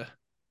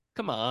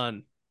 Come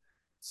on.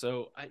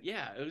 So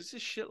yeah, it was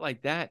just shit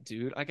like that,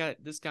 dude. I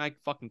got this guy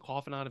fucking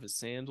coughing out of his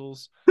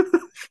sandals.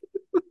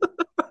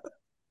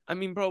 I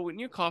mean, bro, when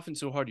you're coughing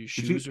so hard, your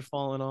Did you shoes are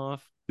falling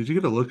off. did you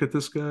get a look at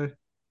this guy?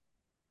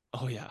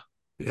 Oh yeah,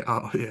 Yeah,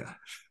 oh, yeah.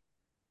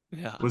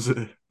 yeah.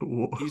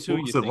 What He's who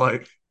was you it think.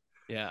 like?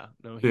 Yeah,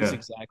 no, he's Yeah,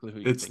 exactly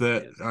who you it's think he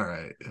that. is. All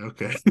right,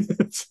 okay.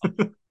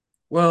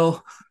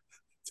 Well,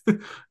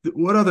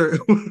 what other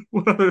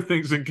what other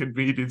things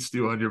inconvenienced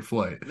you on your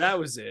flight? That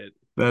was it.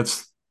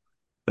 That's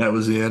that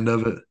was the end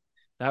of it.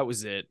 That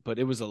was it. But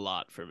it was a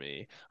lot for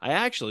me. I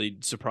actually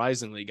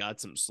surprisingly got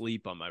some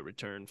sleep on my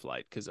return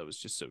flight because I was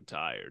just so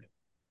tired.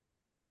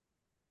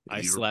 I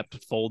You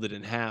slept folded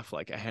in half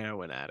like a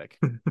heroin addict.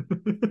 were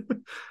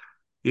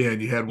yeah,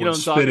 and you had You know one what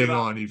I'm talking spitting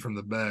about? on you from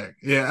the back.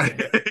 Yeah.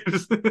 Yeah.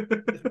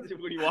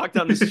 When you walk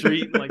down the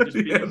street and like just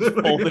being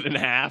folded in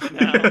half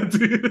Yeah, now, that's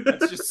dude.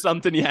 just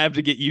something you have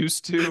to get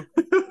used to.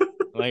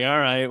 Like, all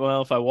right,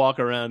 well, if I walk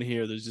around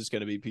here, there's just going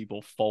to be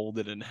people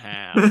folded in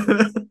half,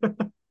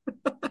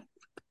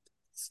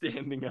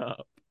 standing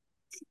up.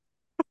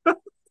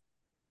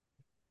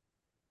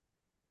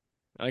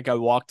 Like I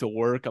walk to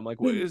work, I'm like,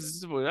 what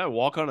is this? I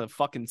walk on a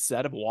fucking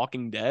set of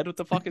Walking Dead? What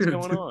the fuck is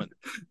going on?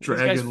 These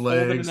guys Dragging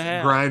folded in legs,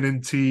 half.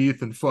 grinding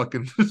teeth, and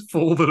fucking just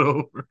fold it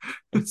over.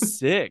 It's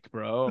sick,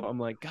 bro. I'm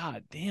like,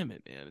 God damn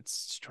it, man.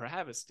 It's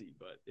travesty,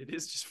 but it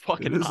is just It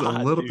fucking is a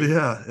odd, little, dude.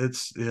 yeah.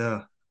 It's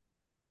yeah.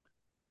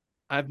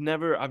 I've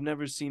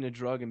never seen a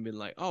drug and been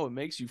like, oh, it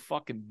makes you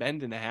fucking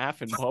bend in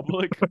half in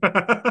public.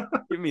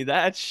 Give me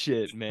that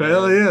shit,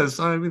 Hell man. yeah,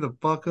 sign me the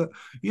fuck up.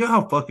 You know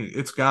how fucking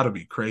it's got to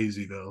be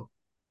crazy though.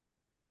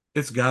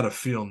 It's got to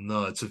feel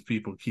nuts if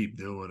people keep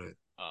doing it.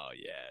 Oh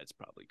yeah, it's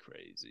probably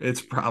crazy,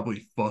 It's dude.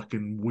 probably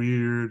fucking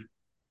weird,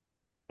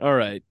 All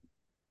right.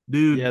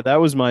 Yeah, dude.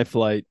 that was my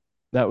flight.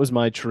 That was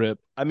my trip.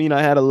 I mean,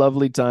 I had a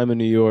lovely time in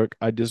New York.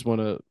 I just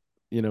want to,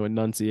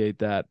 enunciate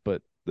that,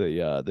 but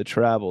the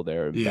travel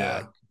there and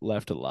back Yeah,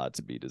 left a lot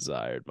to be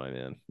desired, my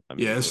man. I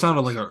yeah. mean, It it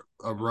sounded like was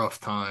a rough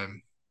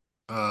time.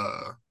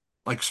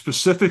 Like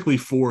specifically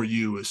for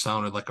you, it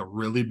sounded like a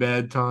really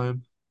bad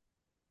time.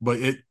 But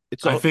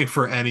it's I all think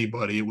for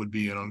anybody, it would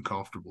be an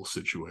uncomfortable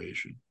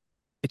situation.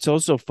 it's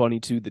also funny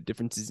too the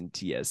differences in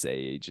TSA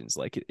agents.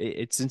 Like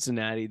at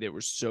Cincinnati, they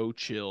were so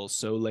chill,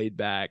 so laid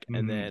back,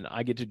 and Mm-hmm. then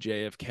I get to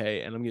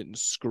JFK and I'm getting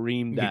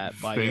screamed Getting at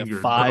by a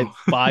fingered, bro.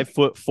 five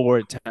foot 4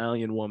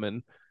 Italian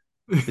woman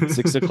at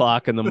 6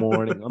 o'clock in the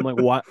morning. I'm like,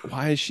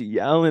 why is she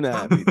yelling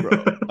at me,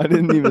 bro? I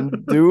didn't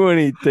even do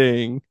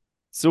anything.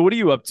 So what are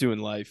you up to in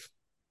life?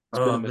 It's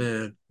been a Oh minute.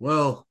 man.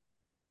 Well,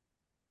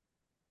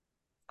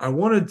 I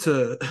wanted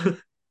to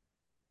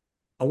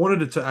I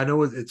wanted to I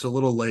know it's a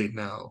little late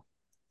now.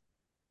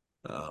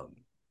 Um,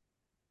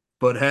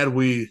 but had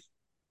we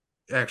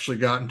actually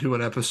gotten to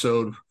an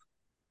episode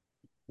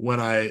when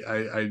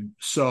I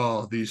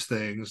saw these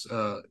things,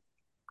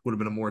 would have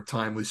been a more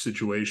timely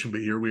situation,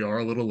 but here we are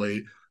a little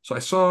late. So I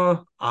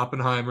saw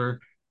Oppenheimer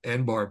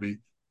and Barbie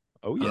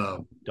Oh yeah,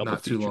 double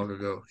not too feature. long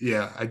ago.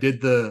 Yeah, I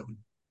did the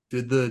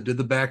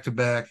back to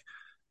back,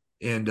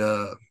 and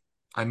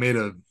I made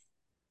a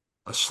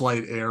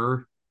slight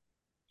error.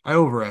 I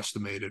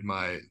overestimated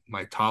my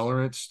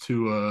tolerance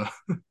to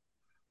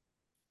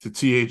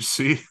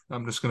THC.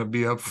 I'm just gonna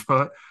be up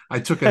front. I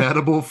took an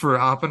edible for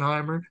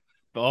Oppenheimer.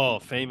 Oh,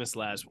 famous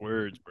last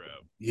words, bro.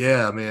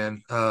 Yeah,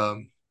 man.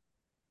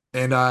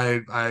 And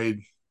I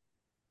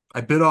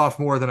bit off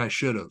more than I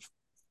should have.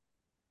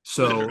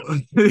 So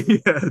Literally.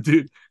 yeah,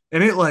 dude.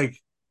 And it like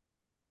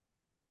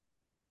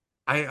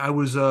I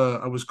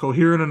was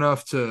coherent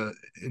enough to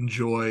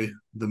enjoy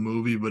the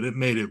movie, but it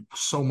made it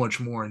so much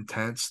more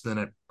intense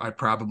than I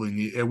probably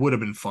need. It would have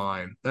been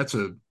fine. That's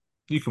a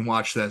You can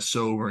watch that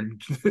sober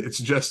and it's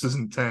just as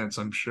intense,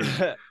 I'm sure.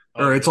 Oh,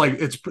 Or it's like really?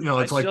 it's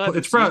I still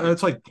haven't seen it.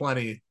 it's like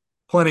plenty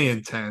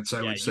intense,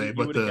 I Yeah, would you say. you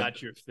But would have the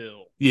got your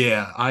fill.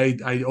 yeah,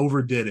 I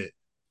overdid it.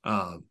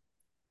 Um,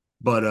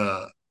 but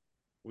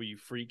Were you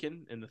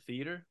freaking in the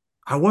theater?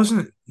 I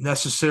wasn't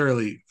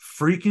necessarily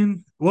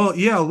freaking. Well,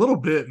 yeah, a little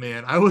bit,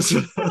 man. I was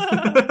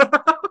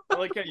I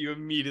like how you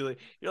immediately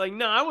you're like,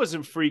 no, I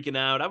wasn't freaking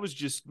out. I was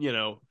just,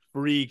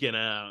 freaking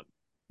out.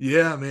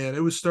 yeah, man.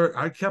 It was start.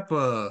 I kept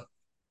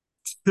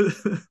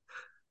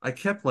I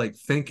kept like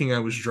thinking I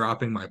was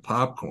dropping my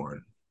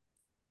popcorn,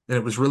 and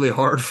it was really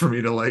hard for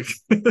me to like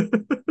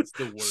It's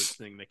the worst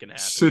thing that can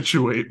happen to you.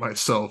 situate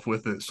myself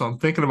with it. So I'm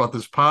thinking about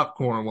this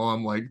popcorn while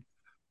I'm like,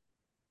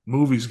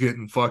 movies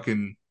getting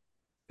fucking.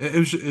 It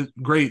was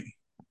great,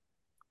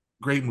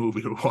 great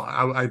movie to watch.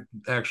 I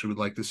actually would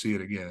like to see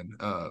it again,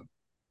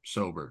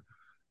 sober,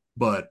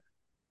 but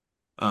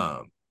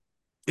um,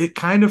 it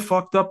kind of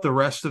fucked up the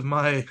rest of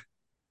my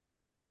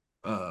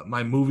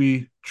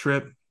movie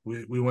trip.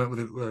 We went with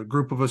a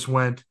group of us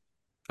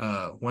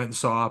went and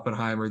saw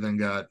Oppenheimer, then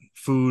got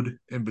food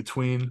in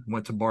between,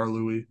 went to Bar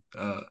Louie.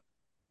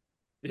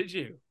 Did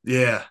you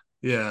Yeah,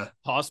 yeah.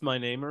 toss my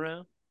name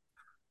around?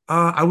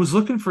 I was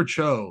looking for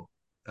Cho.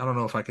 I don't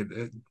know if I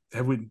could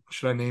have we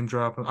should I name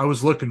drop him? I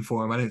was looking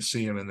for him. I didn't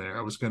see him in there.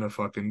 I was gonna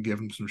fucking give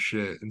him some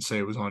shit and say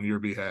it was on your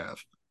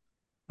behalf.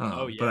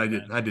 Oh But yeah,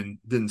 man. I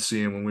didn't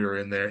see him when we were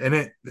in there. And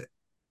it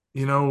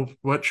you know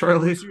what,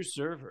 Charlie? Who's your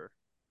server?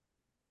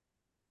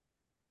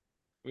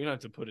 We don't have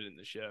to put it in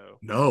the show.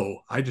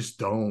 No, I just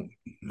don't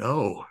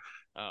know.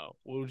 Oh,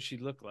 what would she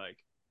look like?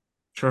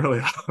 Charlie,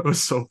 I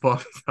was so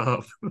fucked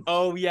up.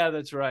 Oh yeah,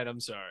 that's right. I'm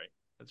sorry.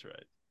 That's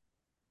right.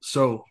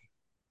 So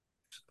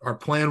our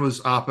plan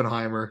was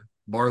Oppenheimer,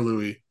 Bar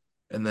Louie,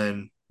 and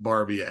then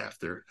Barbie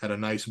after. Had a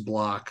nice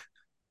block.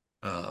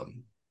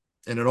 Um,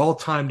 and it all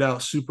timed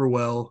out super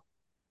well.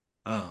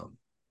 Um,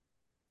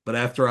 but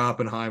after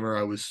Oppenheimer,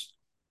 I was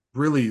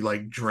really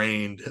like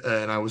drained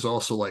and I was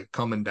also like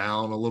coming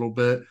down a little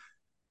bit.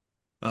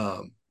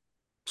 Um,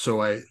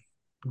 so I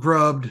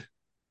grubbed,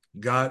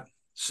 got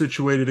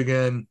situated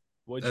again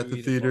What'd at you the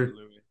eat at Bar theater.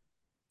 Louie?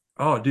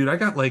 Oh, dude, I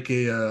got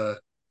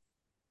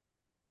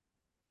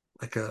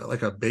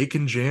like a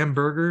bacon jam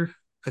burger,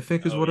 I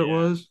think is Oh what it yeah,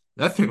 was.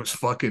 That thing was yeah,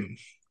 fucking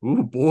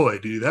ooh boy,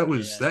 dude.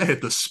 yeah, That hit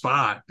dude. the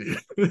spot, dude.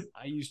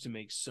 I used to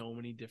make so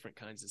many different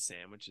kinds of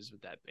sandwiches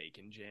with that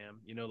bacon jam.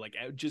 Like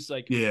I just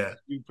like Yeah,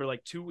 for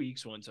like 2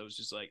 weeks once. I was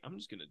just like, I'm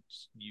just gonna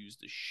just use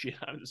the shit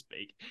out of this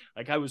bacon.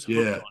 Like I was hooked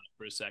yeah. on it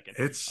for a second.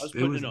 I was It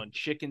putting was it on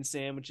chicken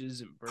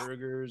sandwiches and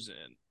burgers,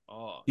 and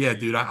oh, yeah,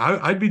 dude, dude.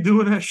 I'd be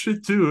doing that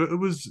shit too. It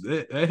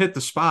hit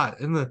the spot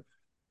in the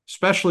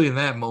especially in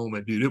that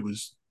moment, dude. It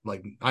was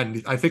like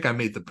I think I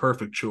made the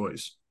perfect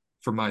choice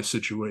for my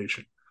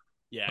situation.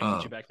 yeah,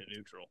 get you Um, back to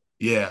neutral.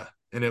 yeah,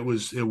 and it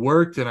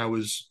worked, and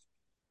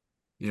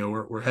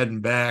we're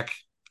heading back.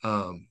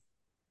 Um,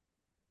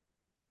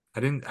 I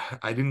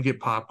didn't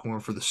get popcorn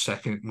for the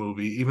second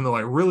movie, even though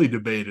I really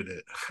debated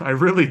it. I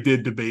really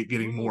did debate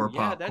getting Ooh, more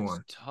yeah, that's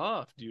popcorn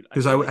tough, dude. I because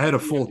feel like I had a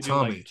maybe you have full to do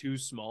like tummy. two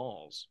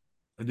smalls.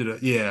 I did a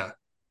yeah,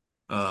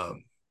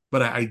 um,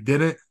 but I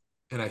didn't,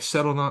 and I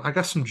settled on. I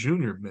got some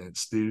junior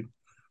mints, dude.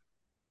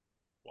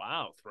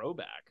 Wow,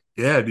 throwback.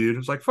 Yeah, dude.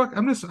 It's like fuck.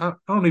 I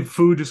don't need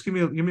food. Just give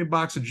me a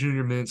box of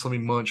junior mints. Let me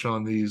munch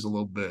on these a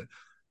little bit.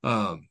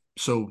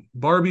 So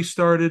Barbie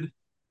started,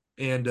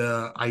 and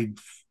I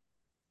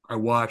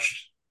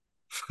watched,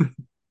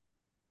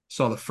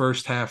 saw the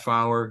first half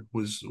hour,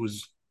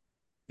 was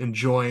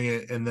enjoying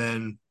it, and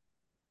then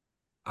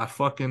I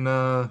fucking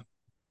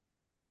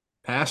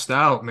passed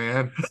out,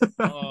 man.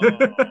 Oh,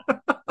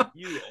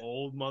 you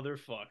old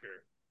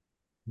motherfucker.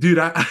 Dude,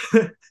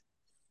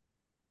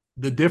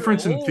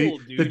 You're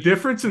old, the dude.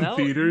 difference in You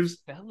theaters.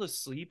 fell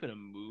asleep in a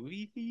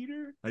movie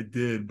theater? I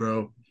did,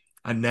 bro.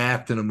 I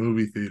napped in a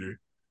movie theater.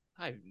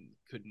 I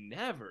could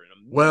never in a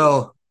million.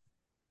 Well,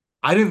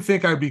 I didn't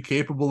think I'd be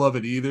capable of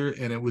it either,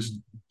 and it was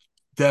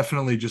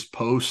definitely just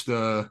post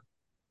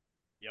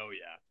Oh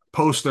yeah.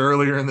 post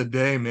earlier in the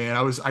day, man.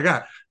 I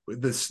got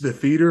this the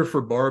theater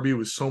for Barbie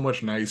was so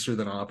much nicer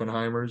than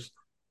Oppenheimer's.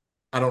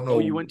 I don't Oh,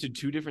 you know, went to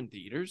two different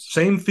theaters?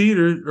 same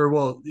theater or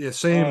well, yeah,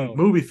 same Oh,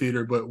 movie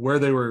theater, but where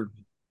they were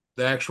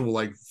the actual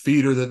like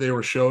theater that they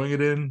were showing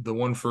it in, the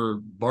one for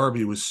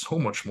Barbie was so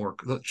much more.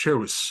 The chair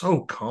was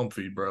so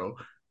comfy, bro,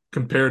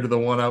 compared to the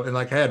one out and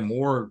like had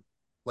more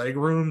leg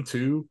room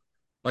too.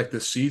 Like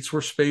the seats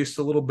were spaced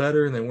a little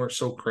better and they weren't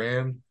so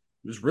crammed.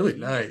 It was really mm,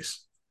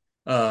 nice.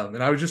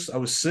 And I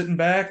was sitting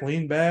back,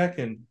 leaned back,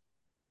 and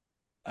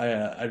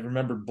I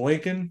remember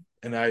blinking.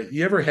 And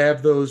you ever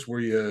have those where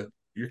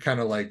you're kind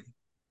of like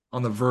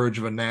on the verge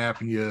of a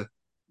nap and you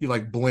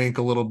like blink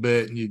a little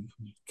bit and you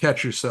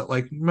catch yourself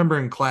like remember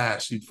in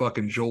class you'd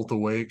fucking jolt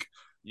awake,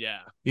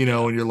 yeah, you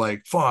know, yeah. and you're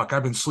like, fuck,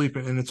 I've been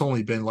sleeping and it's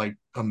only been like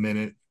a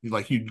minute.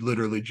 You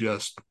literally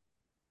just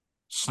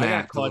I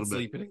got snapped a caught little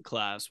bit. sleeping in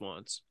class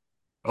once.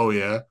 Oh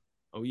yeah.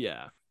 Oh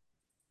yeah,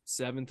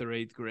 seventh or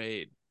eighth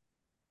grade,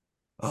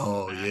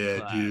 Oh math yeah,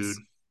 dude.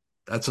 class,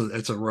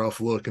 It's a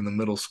rough look in the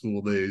middle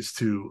school days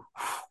too.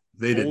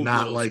 They did old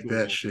not middle like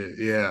that school. shit.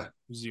 Yeah.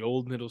 It was the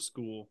old middle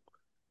school.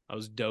 I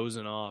was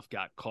dozing off,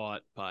 got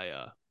caught by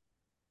a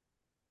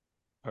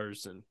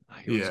person.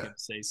 I was Yeah. gonna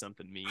say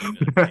something mean, and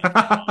it changed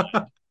my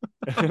mind.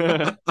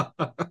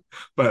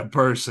 But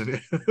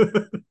person,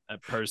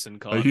 That person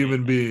a caught me.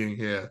 human being,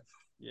 yeah.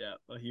 Yeah,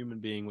 a human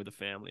being with a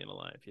family and a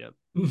life. Yep.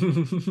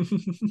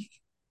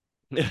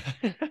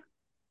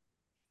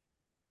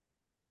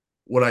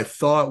 What I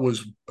thought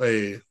was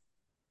a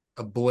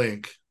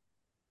blink,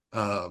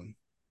 um,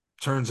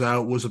 turns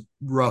out was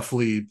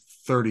roughly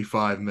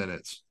 35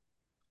 minutes.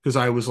 Because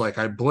I was like,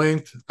 I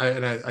blinked,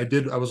 I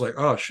did, I was like,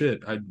 oh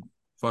shit,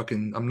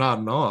 I'm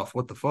nodding off.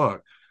 What the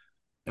fuck?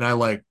 And I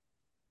like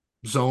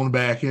zoned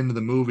back into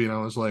the movie, and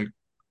I was like,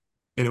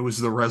 and it was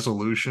the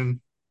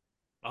resolution,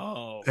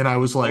 Oh, and I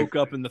was you like, woke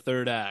up in the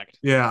third act.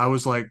 yeah, I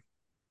was like,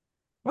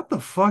 what the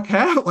fuck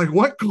happened? Like,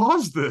 what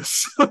caused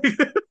this?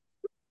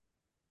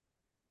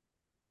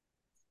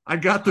 I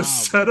got the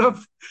Wow, man. setup.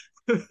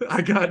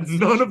 I got That's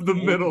such none a of the bold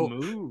middle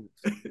move.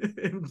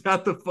 and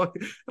got the fuck.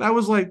 And I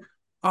was like,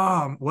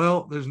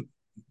 well, there's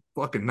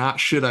fucking not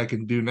shit I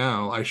can do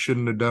now. I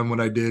shouldn't have done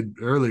what I did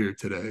earlier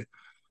today.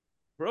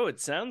 Bro, it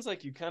sounds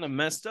like you kind of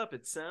messed up.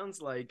 It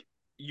sounds like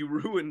you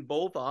ruined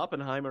both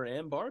Oppenheimer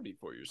and Barbie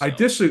for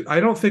yourself. I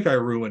don't think I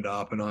ruined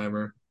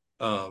Oppenheimer.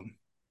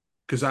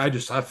 Because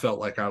I felt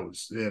like I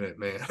was in it,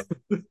 man.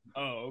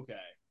 Oh, okay.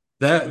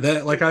 that But you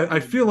that like still I didn't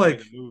feel enjoy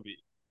like the movie.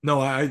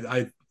 no,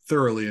 I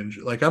thoroughly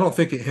enjoy like I don't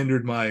think it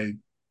hindered my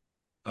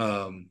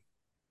um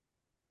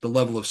the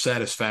level of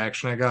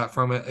satisfaction I got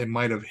from it. It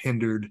might have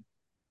hindered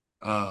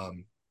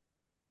um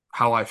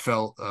how I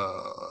felt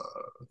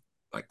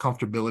like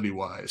comfortability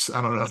wise.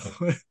 I don't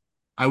know.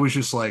 I was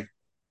just like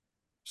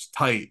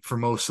tight for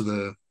most of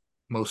the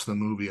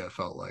movie, I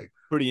felt like.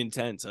 Pretty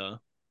intense, huh?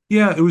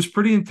 Yeah, it was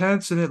pretty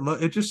intense and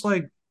it just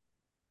like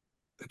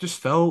it just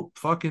felt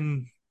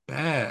fucking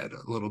bad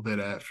a little bit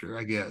after,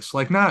 I guess.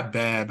 Like not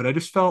bad, but I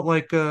just felt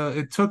like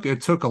it took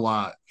a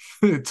lot.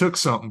 It took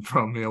something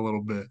from me a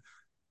little bit.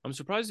 I'm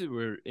surprised it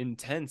were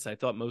intense. I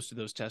thought most of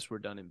those tests were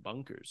done in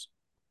bunkers.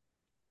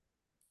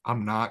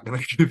 I'm not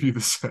gonna give you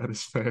the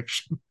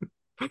satisfaction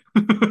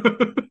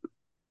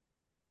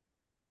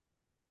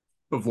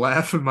of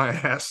laughing my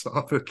ass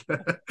off at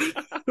that.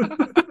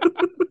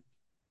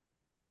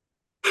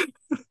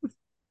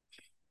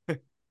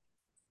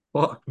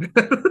 Fuck.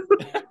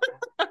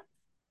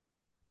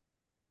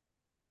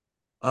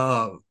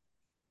 uh,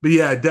 but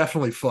yeah, it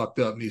definitely fucked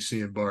up me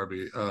seeing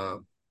Barbie.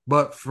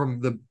 But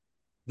from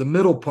the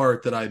middle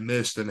part that I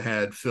missed and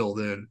had filled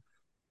in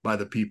by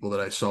the people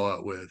that I saw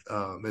it with,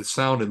 it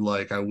sounded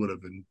like I would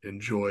have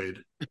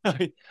enjoyed.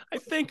 I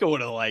think I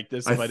would have liked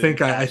this if I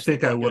didn't I catch the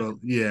think I would fucking. have.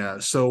 Yeah.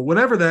 So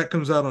whenever that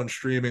comes out on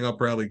streaming, I'll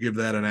probably give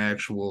that an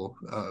actual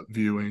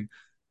viewing.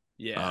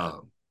 Yeah. Uh,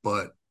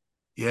 but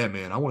yeah,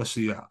 man, I want to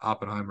see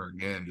Oppenheimer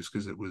again just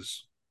because it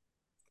was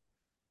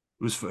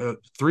a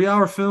 3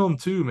 hour film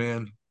too,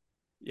 man.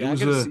 It Yeah, I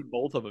was got to a see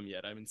both of them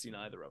yet. I haven't seen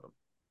either of them.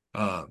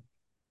 uh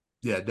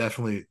yeah,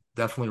 definitely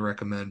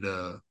recommend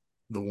the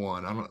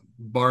one. I'm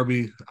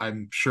Barbie,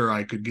 I'm sure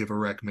I could give a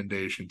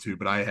recommendation to,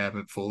 but I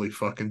haven't fully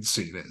fucking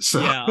seen it. So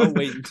Yeah, I'll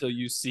wait until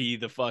you see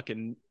the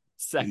fucking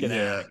second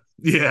yeah. act.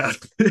 Yeah.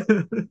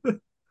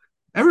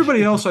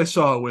 Everybody else I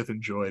saw it with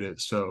enjoyed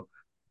it. So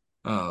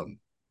um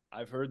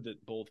I've heard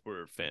that both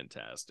were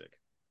fantastic,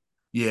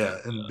 yeah,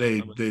 and and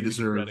I'm a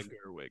huge Greta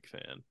Gerwig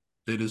fan.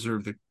 they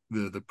deserve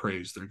the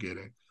praise they're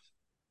getting.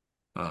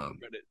 Um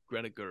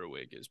Greta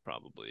Gerwig is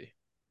probably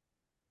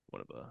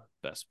one of the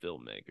best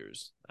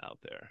filmmakers out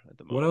there at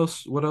the moment.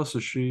 what else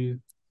is she?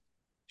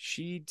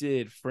 She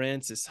did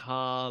Frances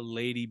Ha,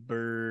 Lady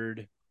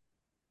Bird,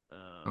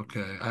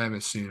 Okay, I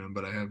haven't seen them,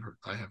 but I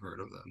have heard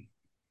of them.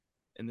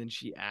 and then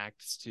she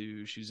acts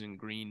too. She's in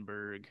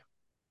Greenberg.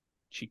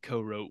 She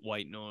co-wrote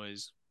White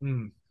Noise.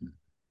 Hmm.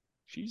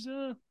 She's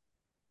a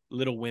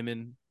Little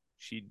Women.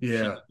 She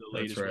Yeah, did the that's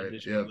latest right.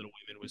 rendition of Yep. Little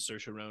Women with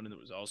Saoirse Ronan that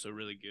was also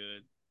really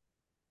good.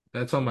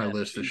 That's on my Yeah,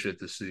 list of she's shit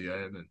to see. I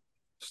haven't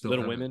still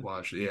Little haven't Women.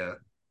 watched it. Yeah.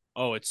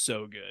 Oh, it's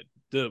so good.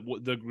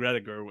 The Greta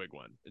Gerwig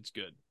one. It's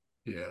good.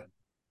 Yeah.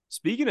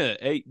 Speaking of,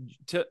 hey,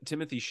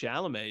 Timothy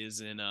Chalamet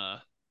is in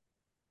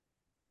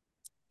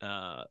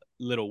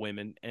Little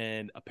Women,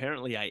 and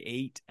apparently I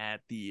ate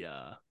at the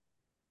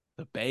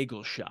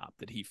bagel shop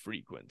that he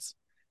frequents,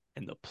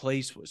 and the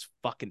place was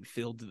fucking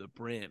filled to the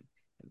brim.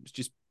 It was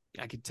just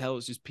I could tell it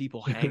was just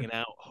people hanging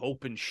out,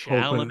 hoping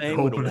Chalamet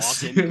would Hoping to walk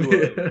see him.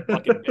 into a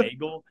fucking Yeah.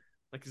 bagel.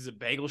 Like, is a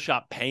bagel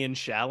shop paying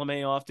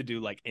Chalamet off to do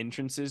like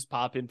entrances,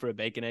 pop in for a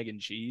bacon, egg,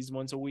 and cheese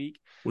once a week?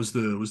 Was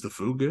the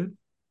food good?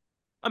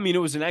 I mean, it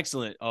was an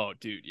excellent. Oh,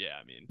 dude, yeah.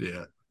 I mean,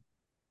 Yeah.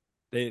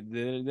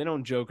 they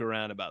don't joke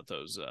around about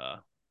those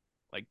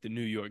like the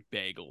New York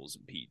bagels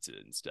and pizza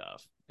and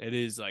stuff. It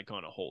is like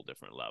on a whole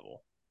different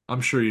level. I'm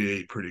sure you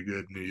ate pretty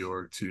good in New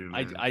York too,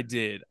 man. I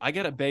did. I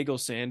got a bagel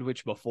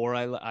sandwich before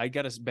I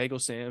got a bagel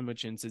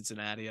sandwich in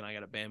Cincinnati, and I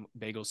got a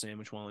bagel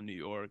sandwich while in New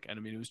York. And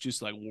I mean, it was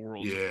just like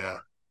worlds Yeah.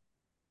 apart,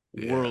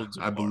 Yeah. worlds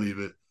I apart, believe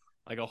it.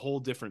 like a whole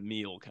different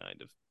meal, kind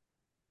of.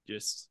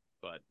 Just,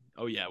 but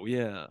oh yeah,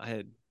 I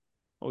had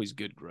always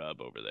good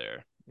grub over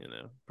there. You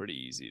know, pretty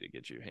easy to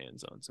get your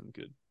hands on some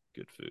good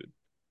food.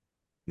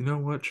 You know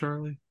what,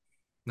 Charlie?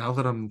 Now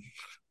that I'm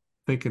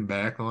thinking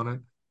back on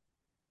it,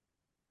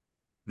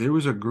 there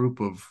was a group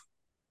of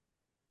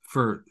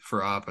for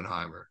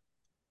Oppenheimer,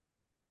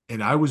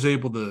 and I was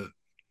able to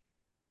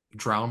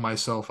drown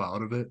myself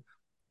out of it.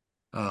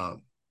 Uh,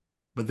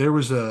 but there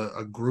was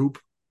a group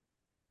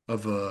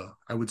of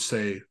I would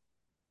say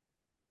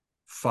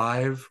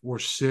 5 or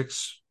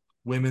 6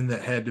 women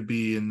that had to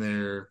be in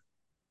their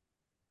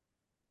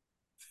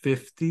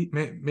 50,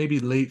 maybe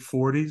late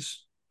 40s,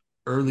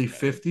 early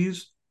Okay,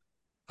 50s.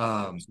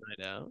 Um, first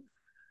night out,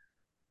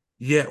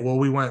 yeah, well,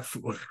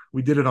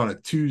 we did it on a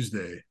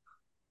Tuesday.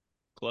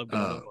 club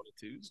going Uh, up on a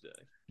Tuesday.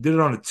 did it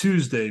on a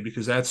Tuesday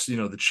because that's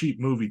the cheap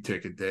movie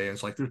ticket day. And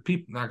it's like there's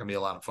people not gonna be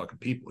a lot of fucking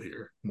people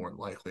here, more than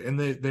likely. And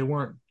they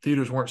weren't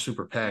theaters weren't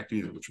super packed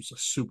either, which was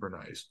super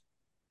nice.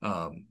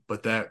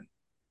 But that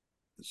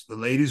the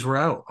ladies were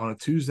out on a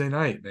Tuesday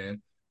night,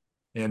 man.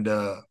 And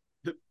a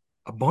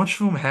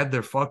bunch of them had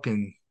their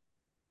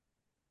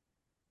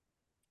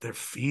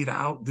feet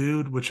out,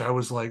 dude, which I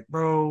was like,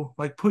 bro,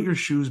 like put your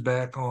shoes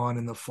back on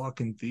in the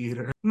fucking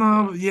theater. Yeah,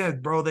 No, yeah,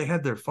 bro, they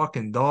had their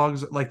fucking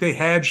dogs. Like they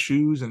had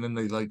shoes and then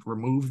they like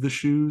removed the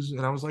shoes.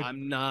 And I was like,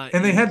 I'm not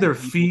and they had into their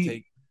people feet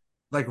take.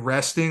 like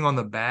resting on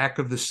the back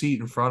of the seat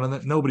in front of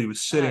it. Nobody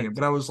was sitting it, That's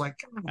but I was like,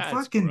 that's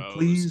fucking gross,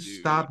 please dude.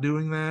 stop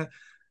doing that.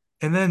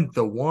 And then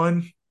the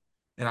one,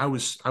 and I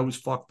was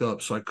fucked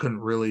up, so I couldn't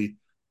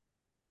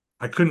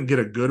get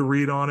a good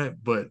read on it,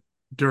 but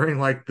during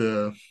like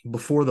the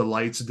before the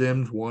lights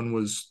dimmed, one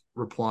was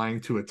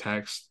replying to a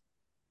text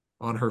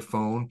on her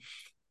phone,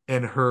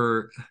 and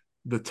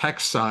the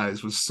text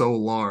size was so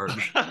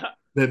large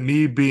that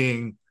me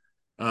being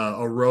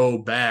a row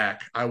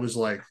back, I was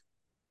like,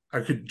 I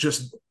could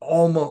just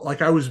almost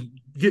like I was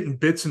getting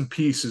bits and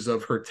pieces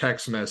of her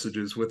text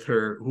messages with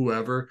her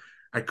whoever.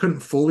 I couldn't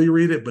fully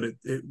read it, but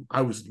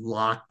I was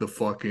locked the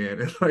fuck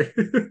in. And like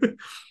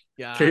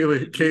God,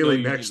 Kaylee you're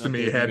next getting to up me there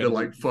and you had to gotta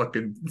like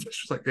fucking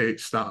she's like, hey,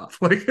 stop.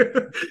 Like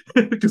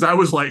because I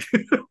was like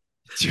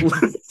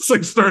it's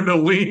like starting to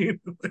lean.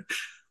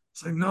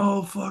 It's like,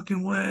 no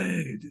fucking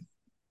way. Did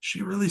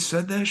she really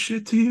said that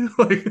shit to you?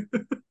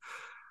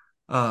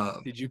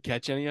 Like Did you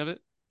catch any of it?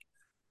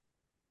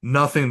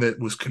 nothing that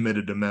was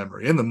committed to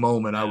memory. In the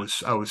moment Yeah.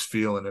 I was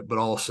feeling it, but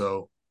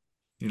also,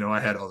 I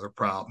had other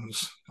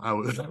problems. I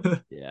was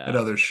had Yeah.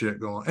 other shit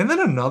going. And then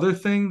another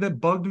thing that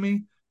bugged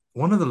me,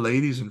 one of the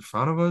ladies in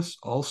front of us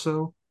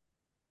also,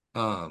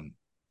 um,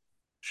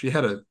 she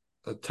had a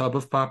tub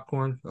of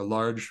popcorn, a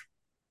large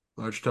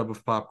tub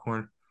of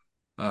popcorn.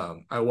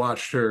 I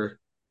watched her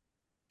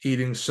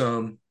eating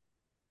some,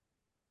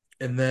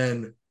 and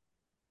then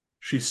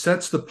she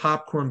sets the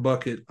popcorn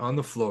bucket on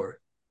the floor,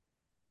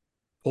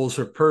 pulls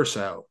her purse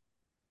out,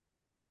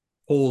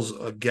 pulls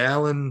a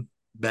gallon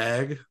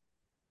bag,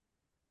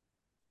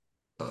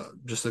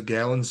 just a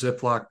gallon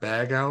Ziploc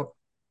bag out,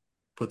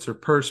 puts her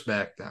purse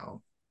back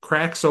down,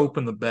 cracks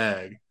open the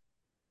bag,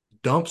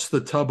 dumps the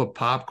tub of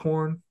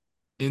popcorn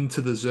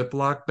into the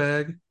Ziploc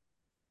bag,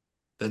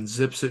 then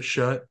zips it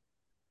shut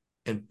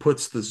and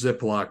puts the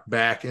Ziploc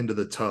back into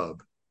the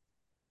tub.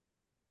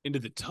 Into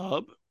the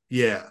tub?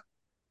 Yeah,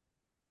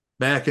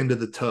 back into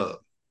the tub.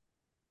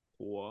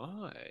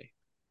 Why?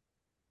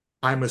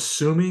 I'm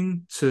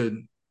assuming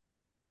to,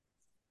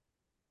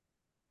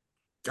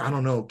 I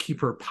don't know,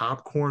 keep her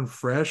popcorn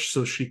fresh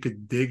so she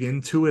could dig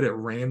into it at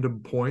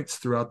random points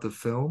throughout the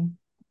film.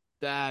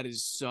 That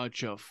is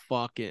such a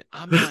fucking.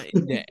 I'm not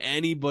into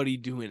anybody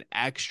doing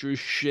extra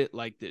shit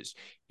like this.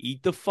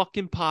 Eat the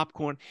fucking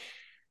popcorn.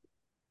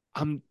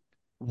 I'm.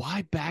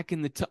 Why back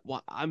in the tub? Why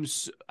I'm.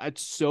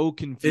 That's so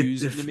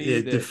confusing to me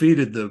It that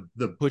defeated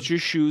the put your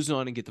shoes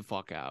on and get the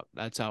fuck out.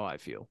 That's how I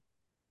feel.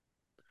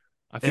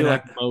 I feel and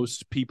like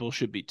most people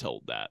should be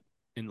told that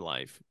in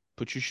life.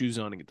 Put your shoes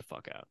on and get the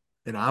fuck out.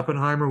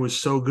 Oppenheimer was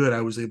so good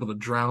I was able to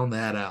drown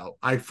that out.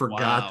 I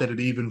forgot that Wow. it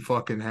even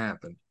fucking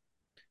happened.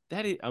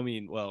 That is, I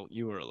mean, well,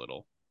 you were a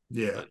little,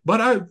 Yeah, but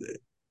but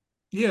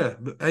Yeah,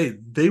 hey,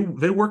 they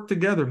worked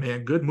together,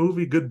 man. Good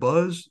movie, good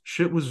buzz.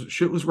 Shit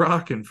was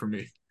rocking for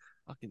me.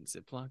 Fucking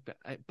Ziploc bag.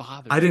 It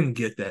I bothers me. didn't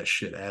get that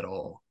shit at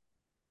all.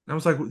 I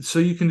was like, so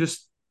you can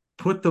just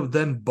put the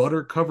then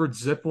butter covered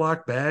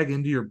Ziploc bag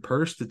into your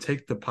purse to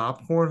take the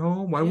popcorn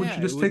home? Why wouldn't Yeah,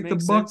 you it just would take the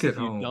make sense bucket if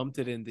you home? dumped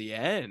it in the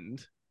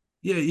end,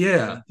 Yeah, and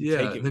yeah, then to yeah.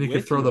 take And it then you could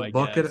with throw you, the I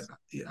bucket.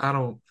 guess. I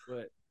don't.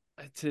 But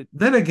to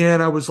Then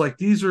again, I was like,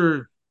 these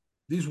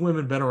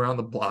women been around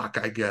the block,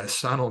 I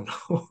guess. I don't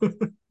know.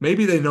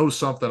 Maybe they know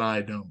something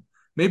I don't.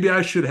 Maybe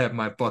I should have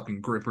my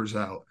fucking grippers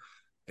out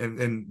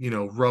and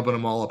rubbing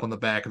them all up on the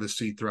back of the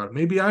seat throughout.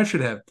 Maybe I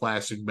should have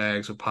plastic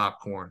bags of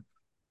popcorn.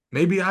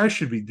 Maybe I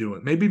should be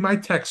doing. Maybe my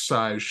text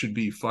size should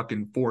be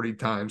fucking 40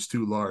 times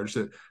too large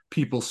that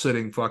people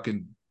sitting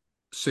fucking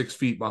 6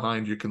 feet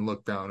behind you can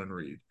look down and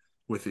read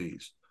with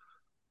ease.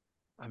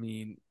 I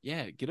mean,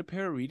 yeah, get a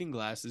pair of reading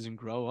glasses and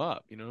grow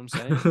up. You know what I'm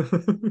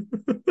saying?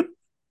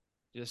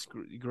 Just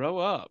grow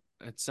up.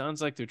 It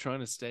sounds like they're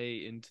trying to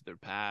stay into their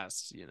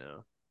past. You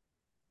know,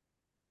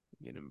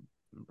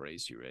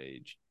 embrace your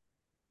age.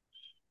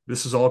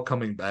 This is all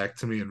coming back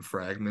to me in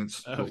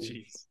fragments, Oh, but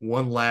jeez.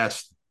 one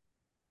last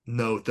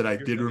note that I Here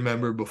did we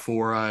remember go.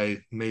 before I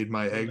made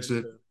my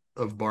exit Memento.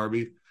 of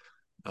Barbie.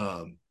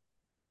 Um,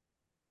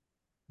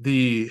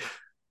 the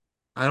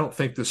I don't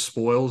think this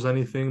spoils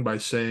anything by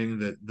saying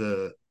that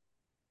the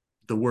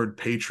word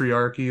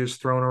patriarchy is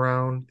thrown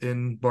around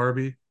in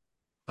Barbie.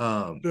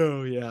 Um,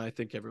 Oh, yeah, I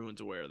think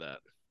everyone's aware of that.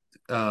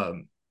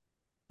 um,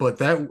 but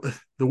that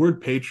the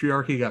word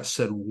patriarchy got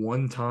said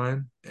one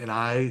time, and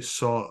I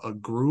saw a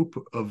group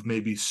of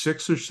maybe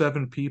 6 or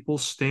 7 people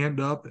stand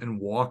up and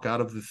walk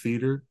out of the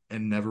theater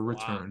and never Wow.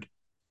 returned.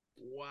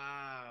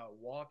 Wow.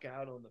 Walk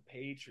out on the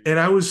And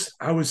I patriarchy. was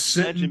I was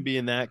Imagine sitting.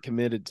 being that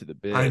committed to the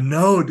I bit.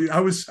 know, dude. I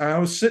was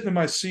sitting in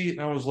my seat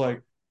and I was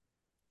like,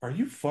 "Are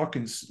you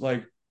fucking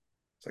like?"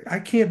 It's like I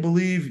can't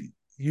believe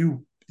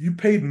you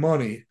paid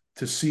money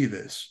to see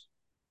this,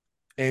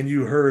 and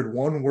you heard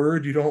one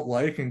word you don't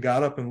like and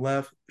got up and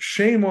left.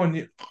 Shame on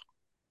you.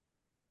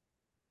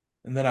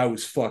 And then I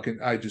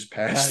just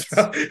passed That's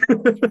out.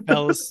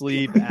 fell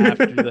asleep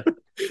after the.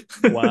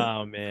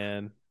 Wow,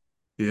 man.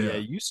 Yeah, Yeah,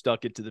 you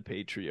stuck it to the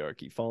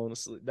patriarchy, falling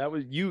asleep. That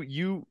was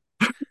you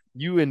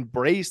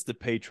embraced the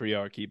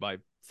patriarchy by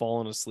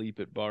falling asleep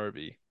at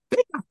Barbie.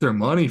 their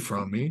money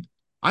from me.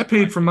 I I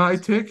paid for my guess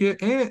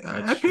ticket and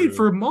I that's paid true.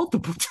 for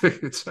multiple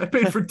tickets. I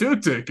paid for 2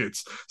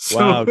 tickets. So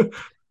Wow,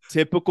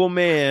 typical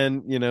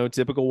man,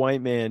 typical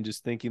white man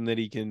just thinking that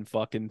he can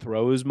fucking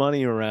throw his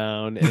money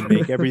around and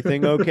make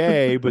everything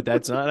okay, but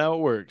that's not how it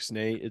works,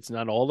 Nate. It's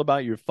not all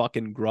about your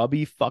fucking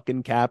grubby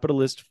fucking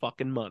capitalist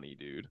fucking money,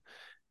 dude.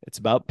 It's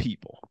about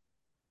people.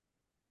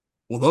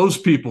 well, those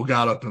people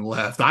got up and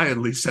left. I at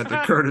least had the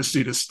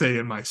courtesy to stay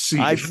in my I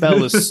seat.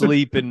 fell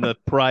asleep in the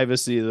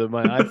privacy of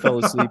my I fell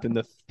asleep in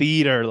the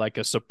theater like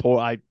a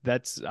support. I'm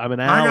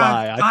an I got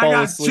ally. I I fall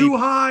got too asleep.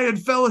 high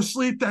and fell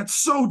asleep. That's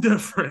so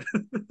different.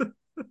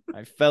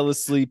 I fell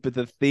asleep at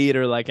the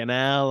theater like an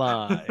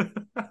ally.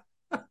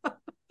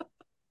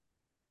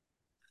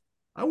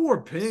 I wore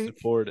I pink.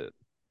 support it.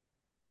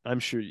 I'm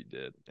sure you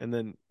did. And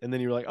then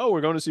you were like, "Oh,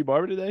 we're going to see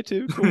Barbie today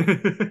too. Cool.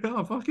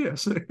 Oh fuck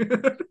yes!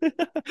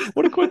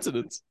 What a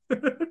coincidence." I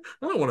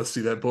don't want to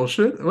see that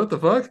bullshit. What the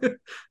fuck?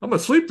 I'm gonna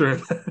sleep during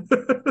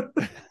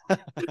that.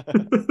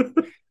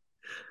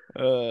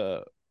 uh,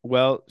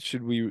 well,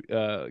 should we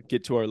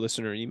get to our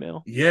listener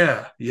email?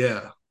 Yeah,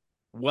 yeah.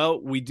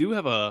 Well, we do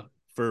have a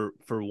for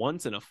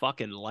once in a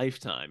fucking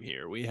lifetime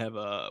here. We have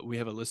a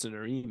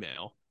listener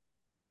email.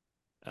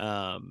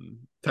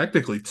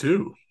 Technically,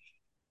 too.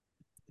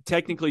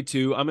 Technically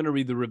two. I'm going to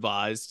read the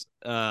revised.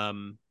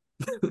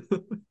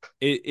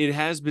 It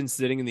has been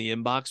sitting in the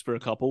inbox for a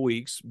couple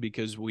weeks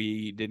because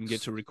we didn't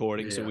get to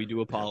recording, so Yeah, we do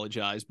yeah.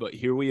 apologize. But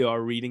here we are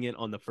reading it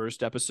on the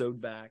first episode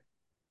back,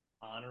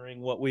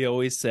 honoring what we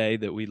always say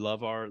that we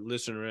love our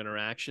listener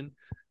interaction.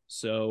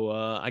 So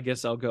I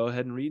guess I'll go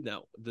ahead and read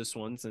this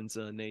one since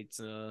Nate's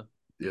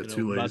Yeah,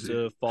 too about lazy.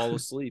 to fall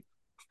asleep.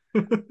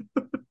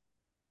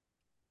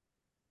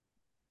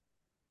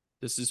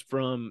 This is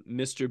from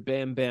Mr.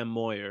 Bam Bam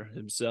Moyer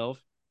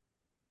himself.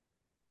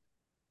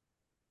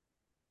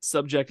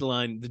 Subject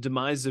line: The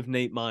demise of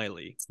Nate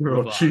Miley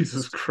Oh,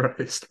 Jesus revised.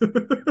 Christ.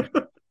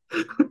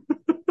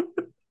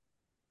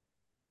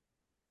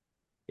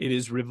 It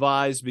is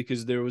revised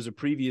because there was a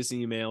previous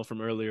email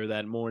from earlier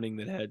that morning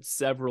that had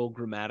several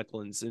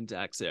grammatical and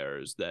syntax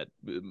errors that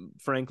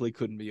frankly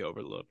couldn't be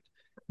overlooked.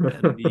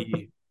 And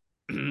the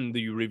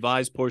the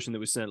revised portion that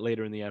was sent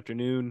later in the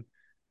afternoon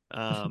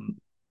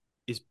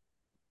is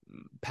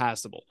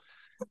passable.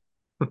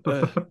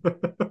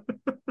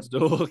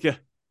 So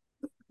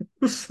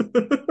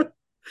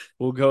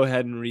we'll go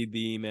ahead and read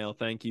the email.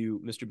 Thank you,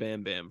 Mr.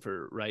 Bam Bam,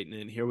 for writing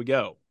in. Here we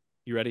go.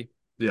 You ready?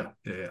 Yeah,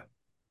 yeah,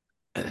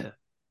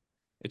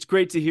 It's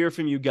great to hear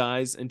from you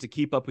guys and to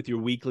keep up with your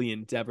weekly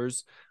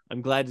endeavors.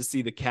 I'm glad to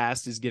see the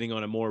cast is getting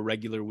on a more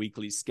regular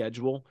weekly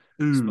schedule.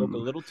 yeah. Spoke a Ooh,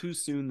 little too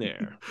soon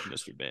there,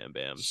 Mr. Bam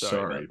Bam.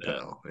 Sorry about sorry, that.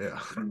 pal. Yeah.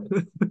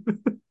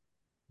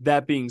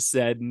 That being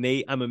said,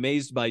 Nate, I'm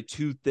amazed by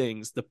two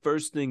things. The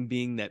first thing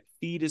being that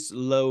fetus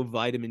low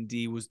vitamin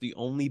D was the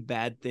only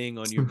bad thing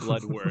on your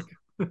blood work.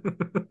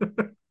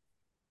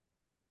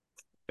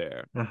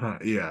 Fair.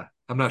 Yeah.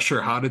 I'm not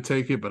sure how to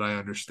take it, but I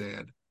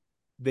understand.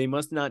 They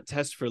must not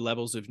test for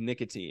levels of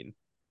nicotine.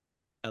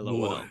 Boy,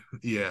 LOL.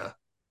 yeah.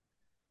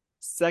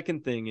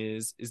 Second thing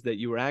is that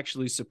you were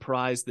actually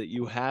surprised that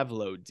you have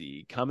low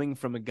D, coming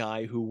from a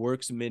guy who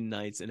works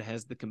midnights and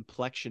has the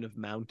complexion of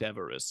Mount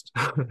Everest.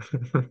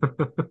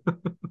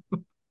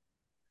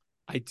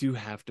 I do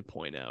have to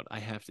point out, I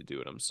have to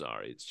do it. I'm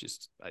sorry. It's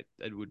just, I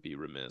would be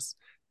remiss.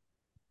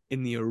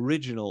 In the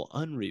original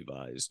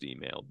unrevised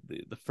email,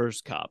 the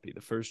first copy, the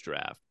first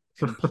draft,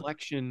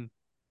 complexion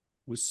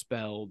was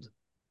spelled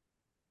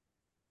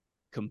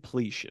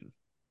completion.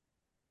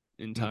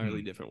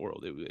 Entirely different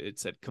world. It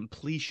said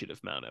completion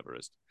of Mount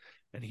Everest.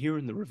 And here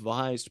in the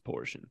revised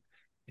portion,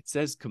 it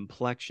says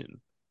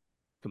complexion.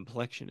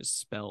 Complexion is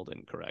spelled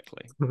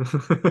incorrectly.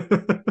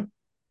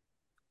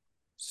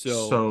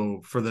 So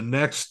So for the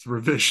next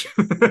revision,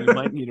 we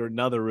might need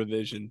another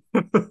revision.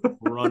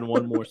 Run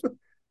one more.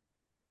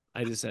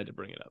 I just had to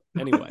bring it up.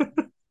 Anyway,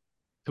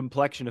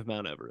 complexion of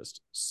Mount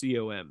Everest.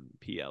 COMPLEXION.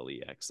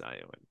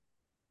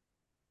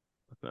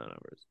 Mount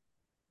Everest.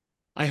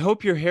 I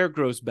hope your hair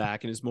grows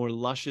back and is more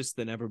luscious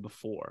than ever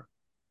before.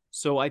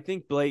 So I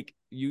think, Blake,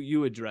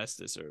 you addressed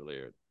this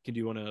earlier. Do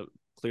you want to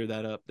clear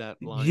that up,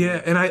 that line yeah,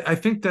 there? and I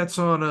think that's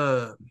on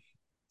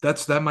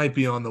that might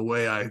be on the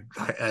way I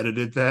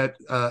edited that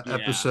Yeah.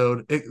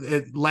 episode.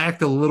 It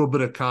lacked a little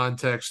bit of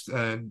context,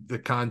 and the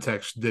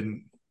context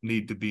didn't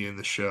need to be in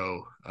the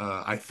show.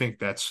 I think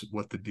that's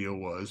what the deal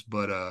was.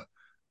 But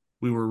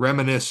we were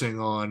reminiscing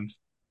on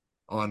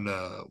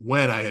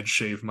when I had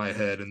shaved my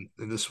head, and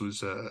this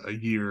was a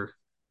year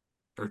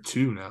or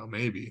two now,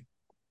 maybe.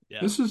 Yeah.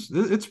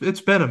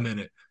 It's been a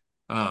minute.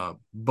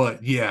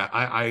 But yeah,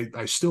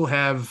 I still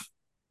have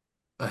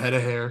a head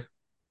of hair.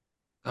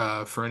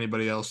 For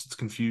anybody else that's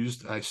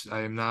confused,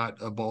 I am not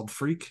a bald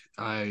freak.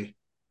 I'm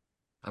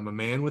a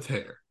man with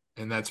hair,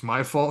 and that's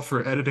my fault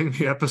for editing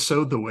the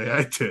episode the way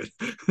I did.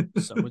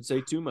 Some would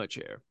say too much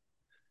hair.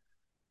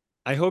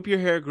 I hope your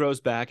hair grows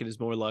back and is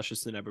more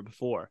luscious than ever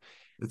before.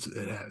 It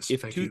has.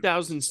 If Thank you.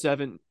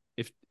 2007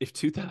 if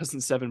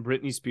 2007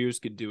 Britney Spears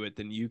could do it,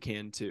 then you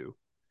can too.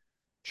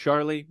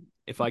 Charlie,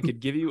 if I could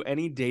give you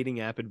any dating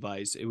app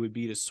advice, it would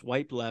be to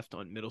swipe left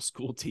on middle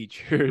school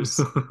teachers.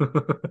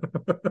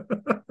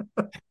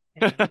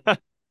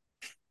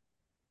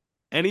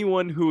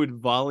 Anyone who would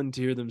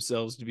volunteer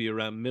themselves to be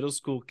around middle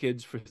school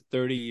kids for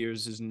 30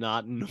 years is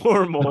not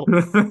normal.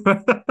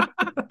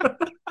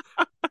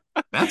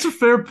 That's a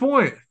fair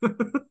point.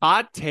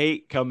 Hot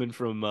take coming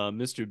from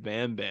Mr.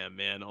 Bam Bam,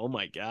 man. Oh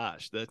my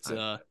gosh. That's I,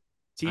 I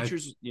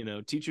teachers,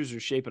 teachers are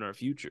shaping our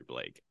future,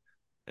 Blake.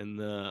 And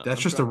that's I'm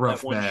just trying a to let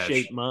rough one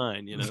shape batch.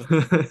 mine.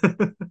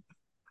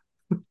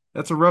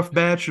 That's a rough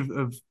batch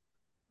of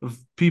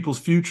people's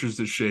futures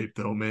to shape,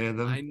 though, man.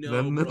 I Them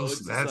know, bro. middles,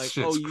 It's just that like,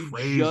 oh, shit's you just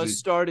crazy.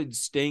 started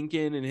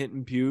stinking and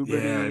hitting Yeah,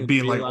 puberty and and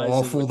being like realizing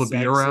awful what to be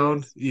sex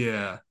around. is.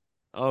 Yeah,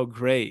 Oh,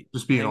 great.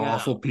 just being Hang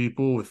awful out.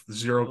 people with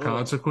zero Oh,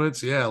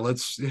 consequence. Yeah,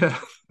 yeah.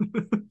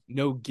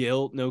 no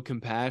guilt, no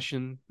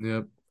compassion.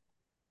 Yep.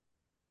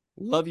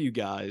 Love you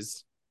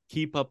guys.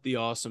 Keep up the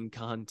awesome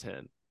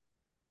content.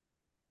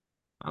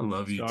 I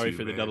love you Sorry too,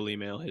 for the man. double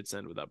email hit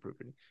send without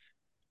proofing,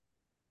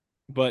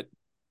 but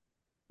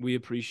we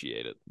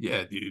appreciate it.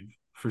 Yeah, dude,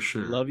 for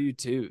sure. Love you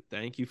too.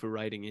 Thank you for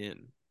writing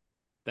in.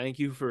 Thank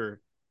you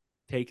for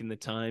taking the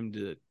time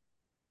to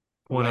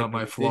Point write out the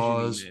my revision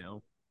flaws.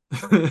 email.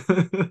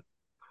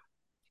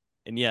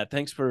 And yeah,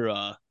 thanks for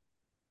I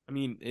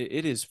mean,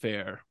 it is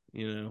fair.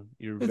 You're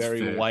It's very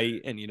fair.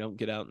 white and you don't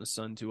get out in the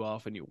sun too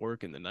often. You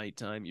work in the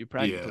nighttime. You're Yeah.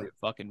 practically a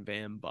fucking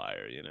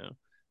vampire.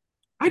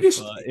 I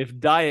just If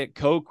Diet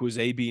Coke was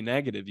AB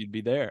negative, you'd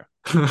be there.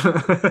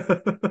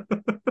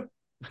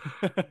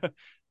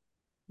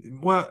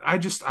 well,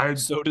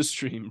 Soda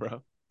Stream,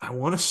 bro. I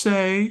want to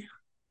say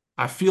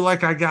I feel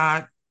like I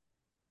got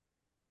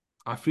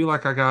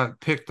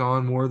picked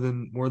on more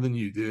than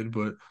you did,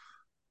 but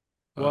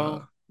uh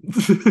Well,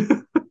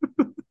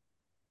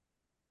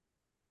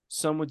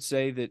 some would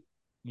say that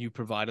you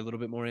provide a little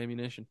bit more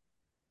ammunition.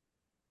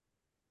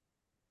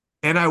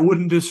 and I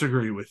wouldn't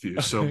disagree with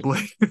you. So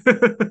Blake,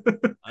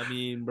 I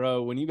mean,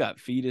 bro, when you got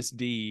fetus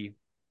D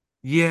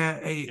yeah,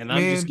 hey and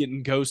I'm just man,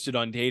 getting ghosted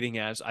on dating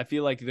apps, I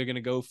feel like they're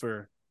gonna go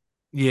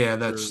yeah, for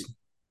that's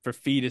for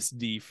fetus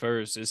D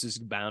first. This is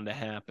bound to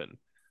happen,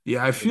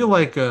 yeah. I and feel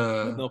like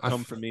then they'll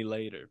come for me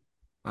later.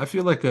 I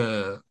feel like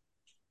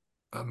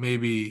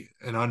maybe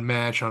an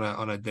unmatch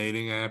on a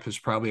dating app is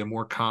probably a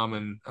more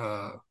common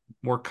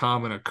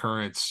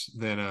occurrence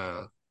than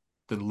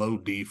low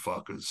D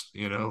fuckers,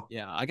 you know?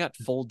 Yeah, I got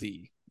full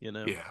D.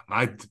 Yeah,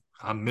 I'm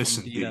I'm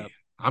missing D'd D. up.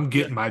 I'm Yeah,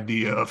 getting my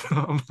D up.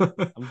 I'm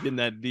getting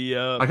that D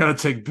up. I gotta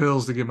take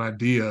pills to get my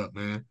D up,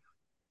 man.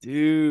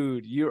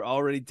 Dude, you're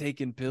already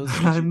taking pills to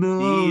get I your D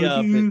know, up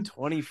at dude.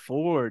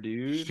 24,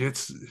 dude.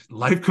 Shit's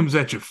life comes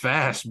at you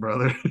fast,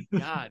 brother.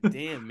 God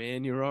damn,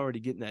 man, you're already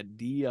getting that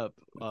D up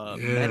Yeah,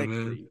 man.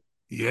 medically.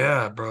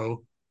 Yeah,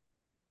 bro.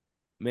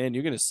 Man,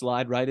 you're gonna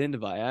slide right into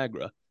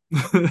Viagra.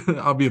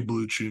 I'll be a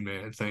blue chew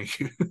man. Thank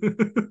you.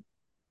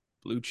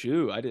 Blue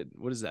Chew. I did.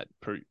 What is that?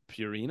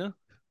 Purina?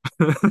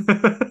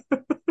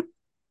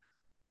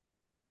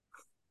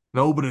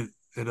 No, but it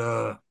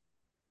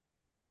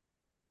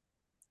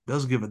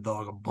does give a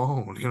dog a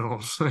bone, you know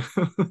what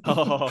I'm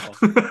Oh,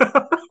 saying?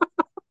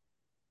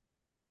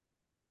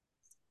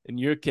 in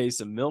your case,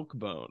 a milk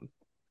bone.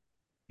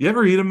 You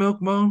ever eat a milk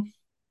bone?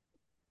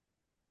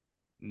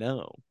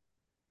 No,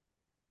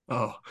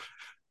 Oh,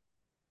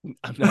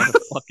 I'm not a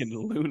fucking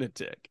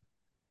lunatic,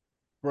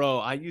 bro.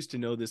 I used to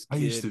know this I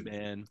used kid, to.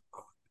 man.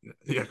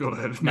 Yeah, go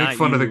ahead. Make Not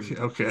fun of the you. kid.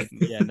 Okay.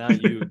 Yeah,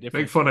 not you. Make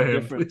Different, fun a of him,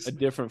 different, a please.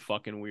 different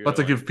fucking About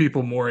to weirdo. I give knew.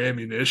 people more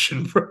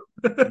ammunition, bro.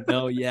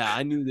 No, yeah,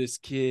 I knew this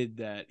kid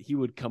that he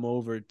would come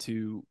over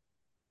to.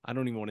 I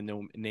don't even want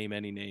to name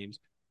any names.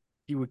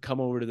 He would come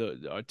over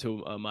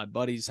to my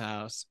buddy's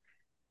house,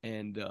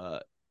 and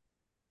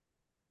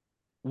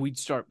we'd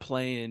start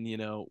playing.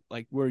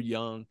 Like we're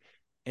young,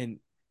 and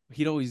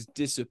he'd always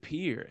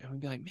disappear, and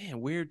we'd be like,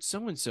 "Man, where'd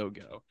so and so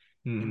go?"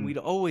 And Hmm. we'd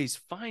always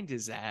find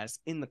his ass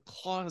in the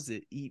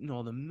closet eating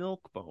all the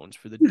milk bones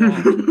for the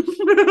dog.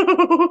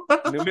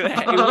 And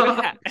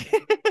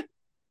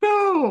No.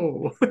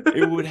 No.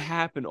 it would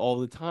happen all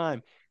the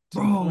time to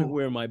the point Bro,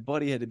 where my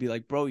buddy had to be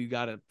like, "Bro, you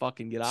gotta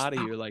fucking get out of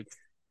stop. here! Like,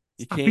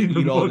 you Stop can't eating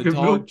eat the all the fucking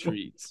dog milk bone.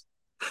 treats.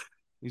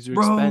 These are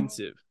Bro,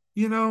 expensive."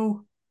 you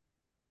know,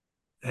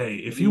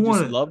 hey, And he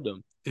just loved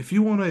them. if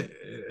you want to,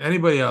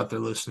 anybody out there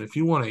listening, if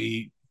you want to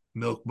eat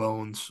milk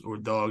bones or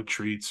dog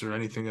treats or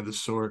anything of the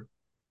sort,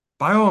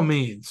 by all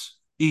means,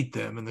 eat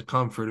them in the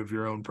comfort of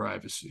your own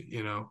privacy.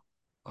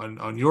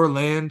 On your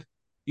land,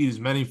 eat as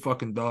many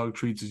fucking dog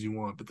treats as you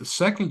want. But the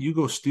second you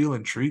go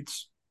stealing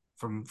treats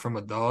from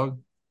a dog,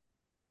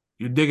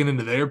 you're digging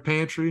into their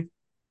pantry.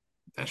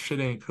 That shit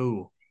ain't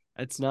cool.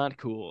 It's not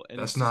cool, and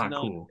That's it's just not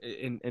not. cool.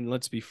 And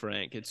let's be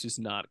frank, it's just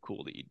not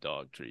cool to eat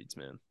dog treats,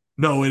 man.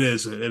 No, it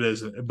isn't. It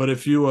isn't. But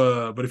if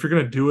you're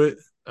gonna do it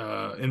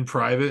in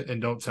private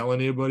and don't tell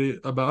anybody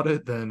about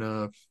it, then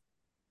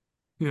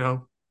you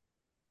know,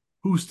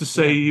 who's to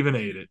say Yeah, he even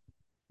ate it?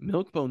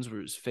 milk bones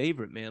were his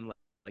favorite, man.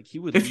 Like he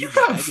would If you leave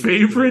the got bag and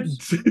favorite,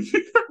 strips.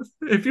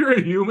 if you're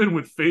a human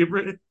with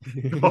favorite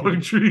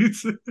dog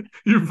treats,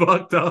 you're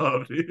fucked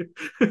up, dude.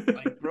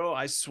 Like, bro,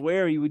 I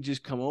swear he would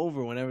just come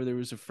over whenever there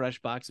was a fresh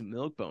box of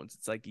milk bones.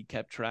 It's like he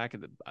kept track of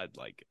the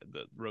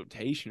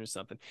rotation or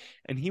something,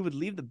 and he would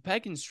leave the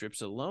bacon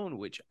strips alone.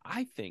 Which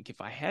I think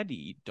if I had to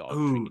eat dog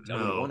Oh treats, I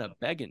would want no, a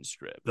bacon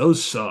strip,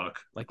 those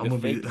suck. like I'm the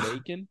gonna be,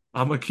 fake bacon.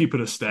 I'm gonna keep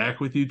it a stack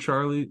with you,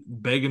 Charlie.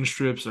 Bacon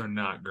strips are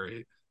not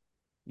great.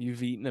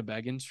 You've eaten a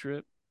bacon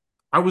strip.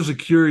 I was a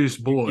curious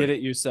You get boy.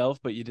 it yourself,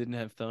 but you didn't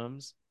have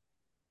thumbs.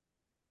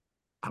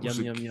 I was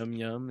Yum a, yum yum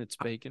yum. It's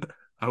bacon.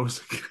 I was,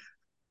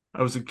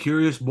 I was a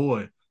curious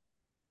boy,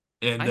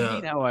 and I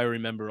hate how I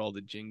remember all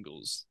the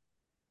jingles.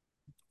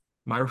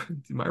 my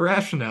my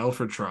rationale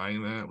for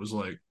trying that was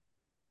like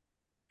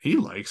he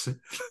likes it.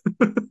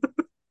 I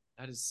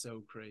That is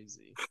so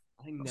crazy.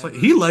 I was like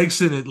he never,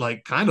 likes it. It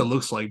like kind of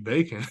looks like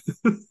bacon.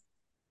 I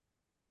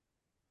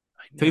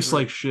Tastes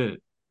never like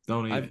shit.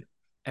 Don't eat I've it.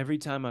 every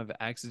time I've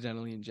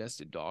accidentally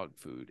ingested dog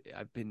food,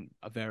 I've been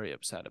very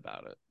upset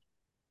about it.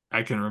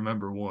 I can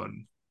remember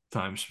one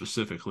time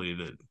specifically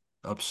that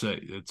upset.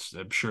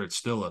 I'm sure it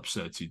still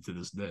upsets you to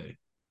this day.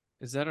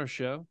 Is that our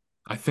show?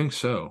 I think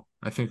so.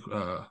 I think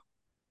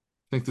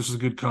this is a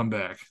good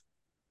comeback.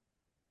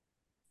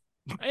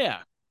 Oh, yeah.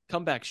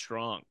 Come back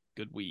strong.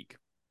 Good week.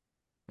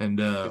 And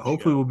Good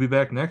hopefully show. we'll be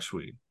back next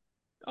week.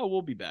 Oh,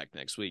 we'll be back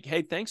next week.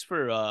 Hey, thanks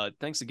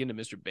again to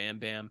Mr. Bam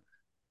Bam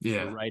for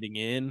Yeah. writing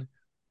in.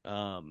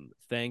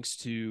 Thanks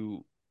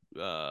to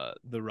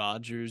the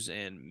Rogers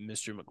and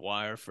Mr.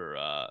 McGuire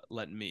for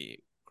letting me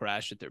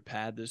crash at their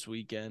pad this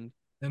weekend.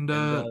 And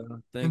And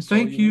and thanks to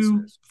all you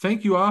listeners.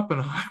 thank you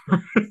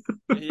Oppenheimer.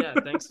 Yeah,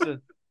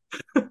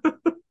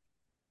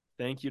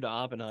 thank you to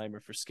Oppenheimer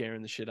for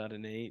scaring the shit out of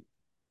Nate.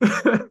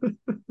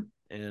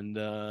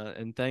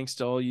 And thanks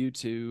to all you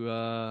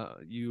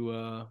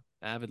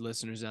avid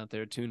listeners out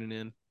there tuning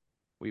in.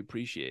 We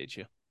appreciate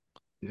you.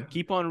 Yeah.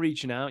 Keep on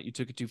reaching out. You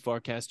took it too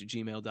farcast at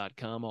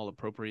gmail.com. All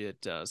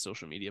appropriate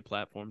social media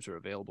platforms are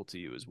available to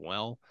you as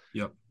well.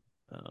 Yep.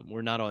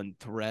 We're not on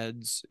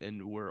Threads,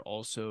 and we're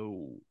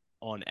also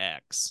on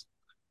X.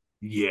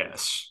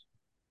 Yes.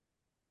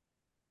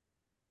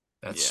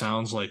 That Yeah.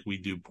 sounds like we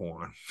do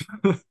porn.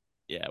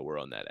 Yeah, we're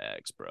on that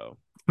X, bro.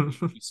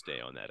 We stay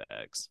on that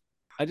X.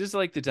 I just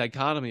like the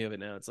dichotomy of it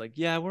now. It's like,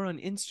 yeah, we're on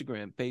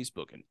Instagram,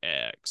 Facebook, and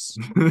X.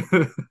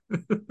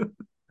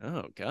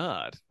 Oh,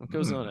 God. What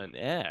goes on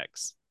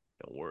X?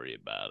 Don't worry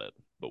about it,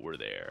 but we're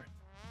there.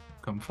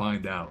 Come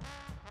find out.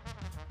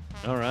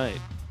 All right.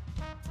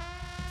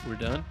 We're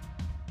done?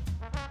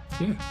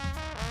 Yeah.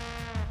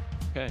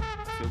 Okay.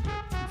 I feel good.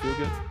 You feel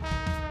good?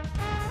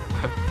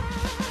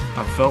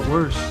 I felt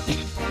worse.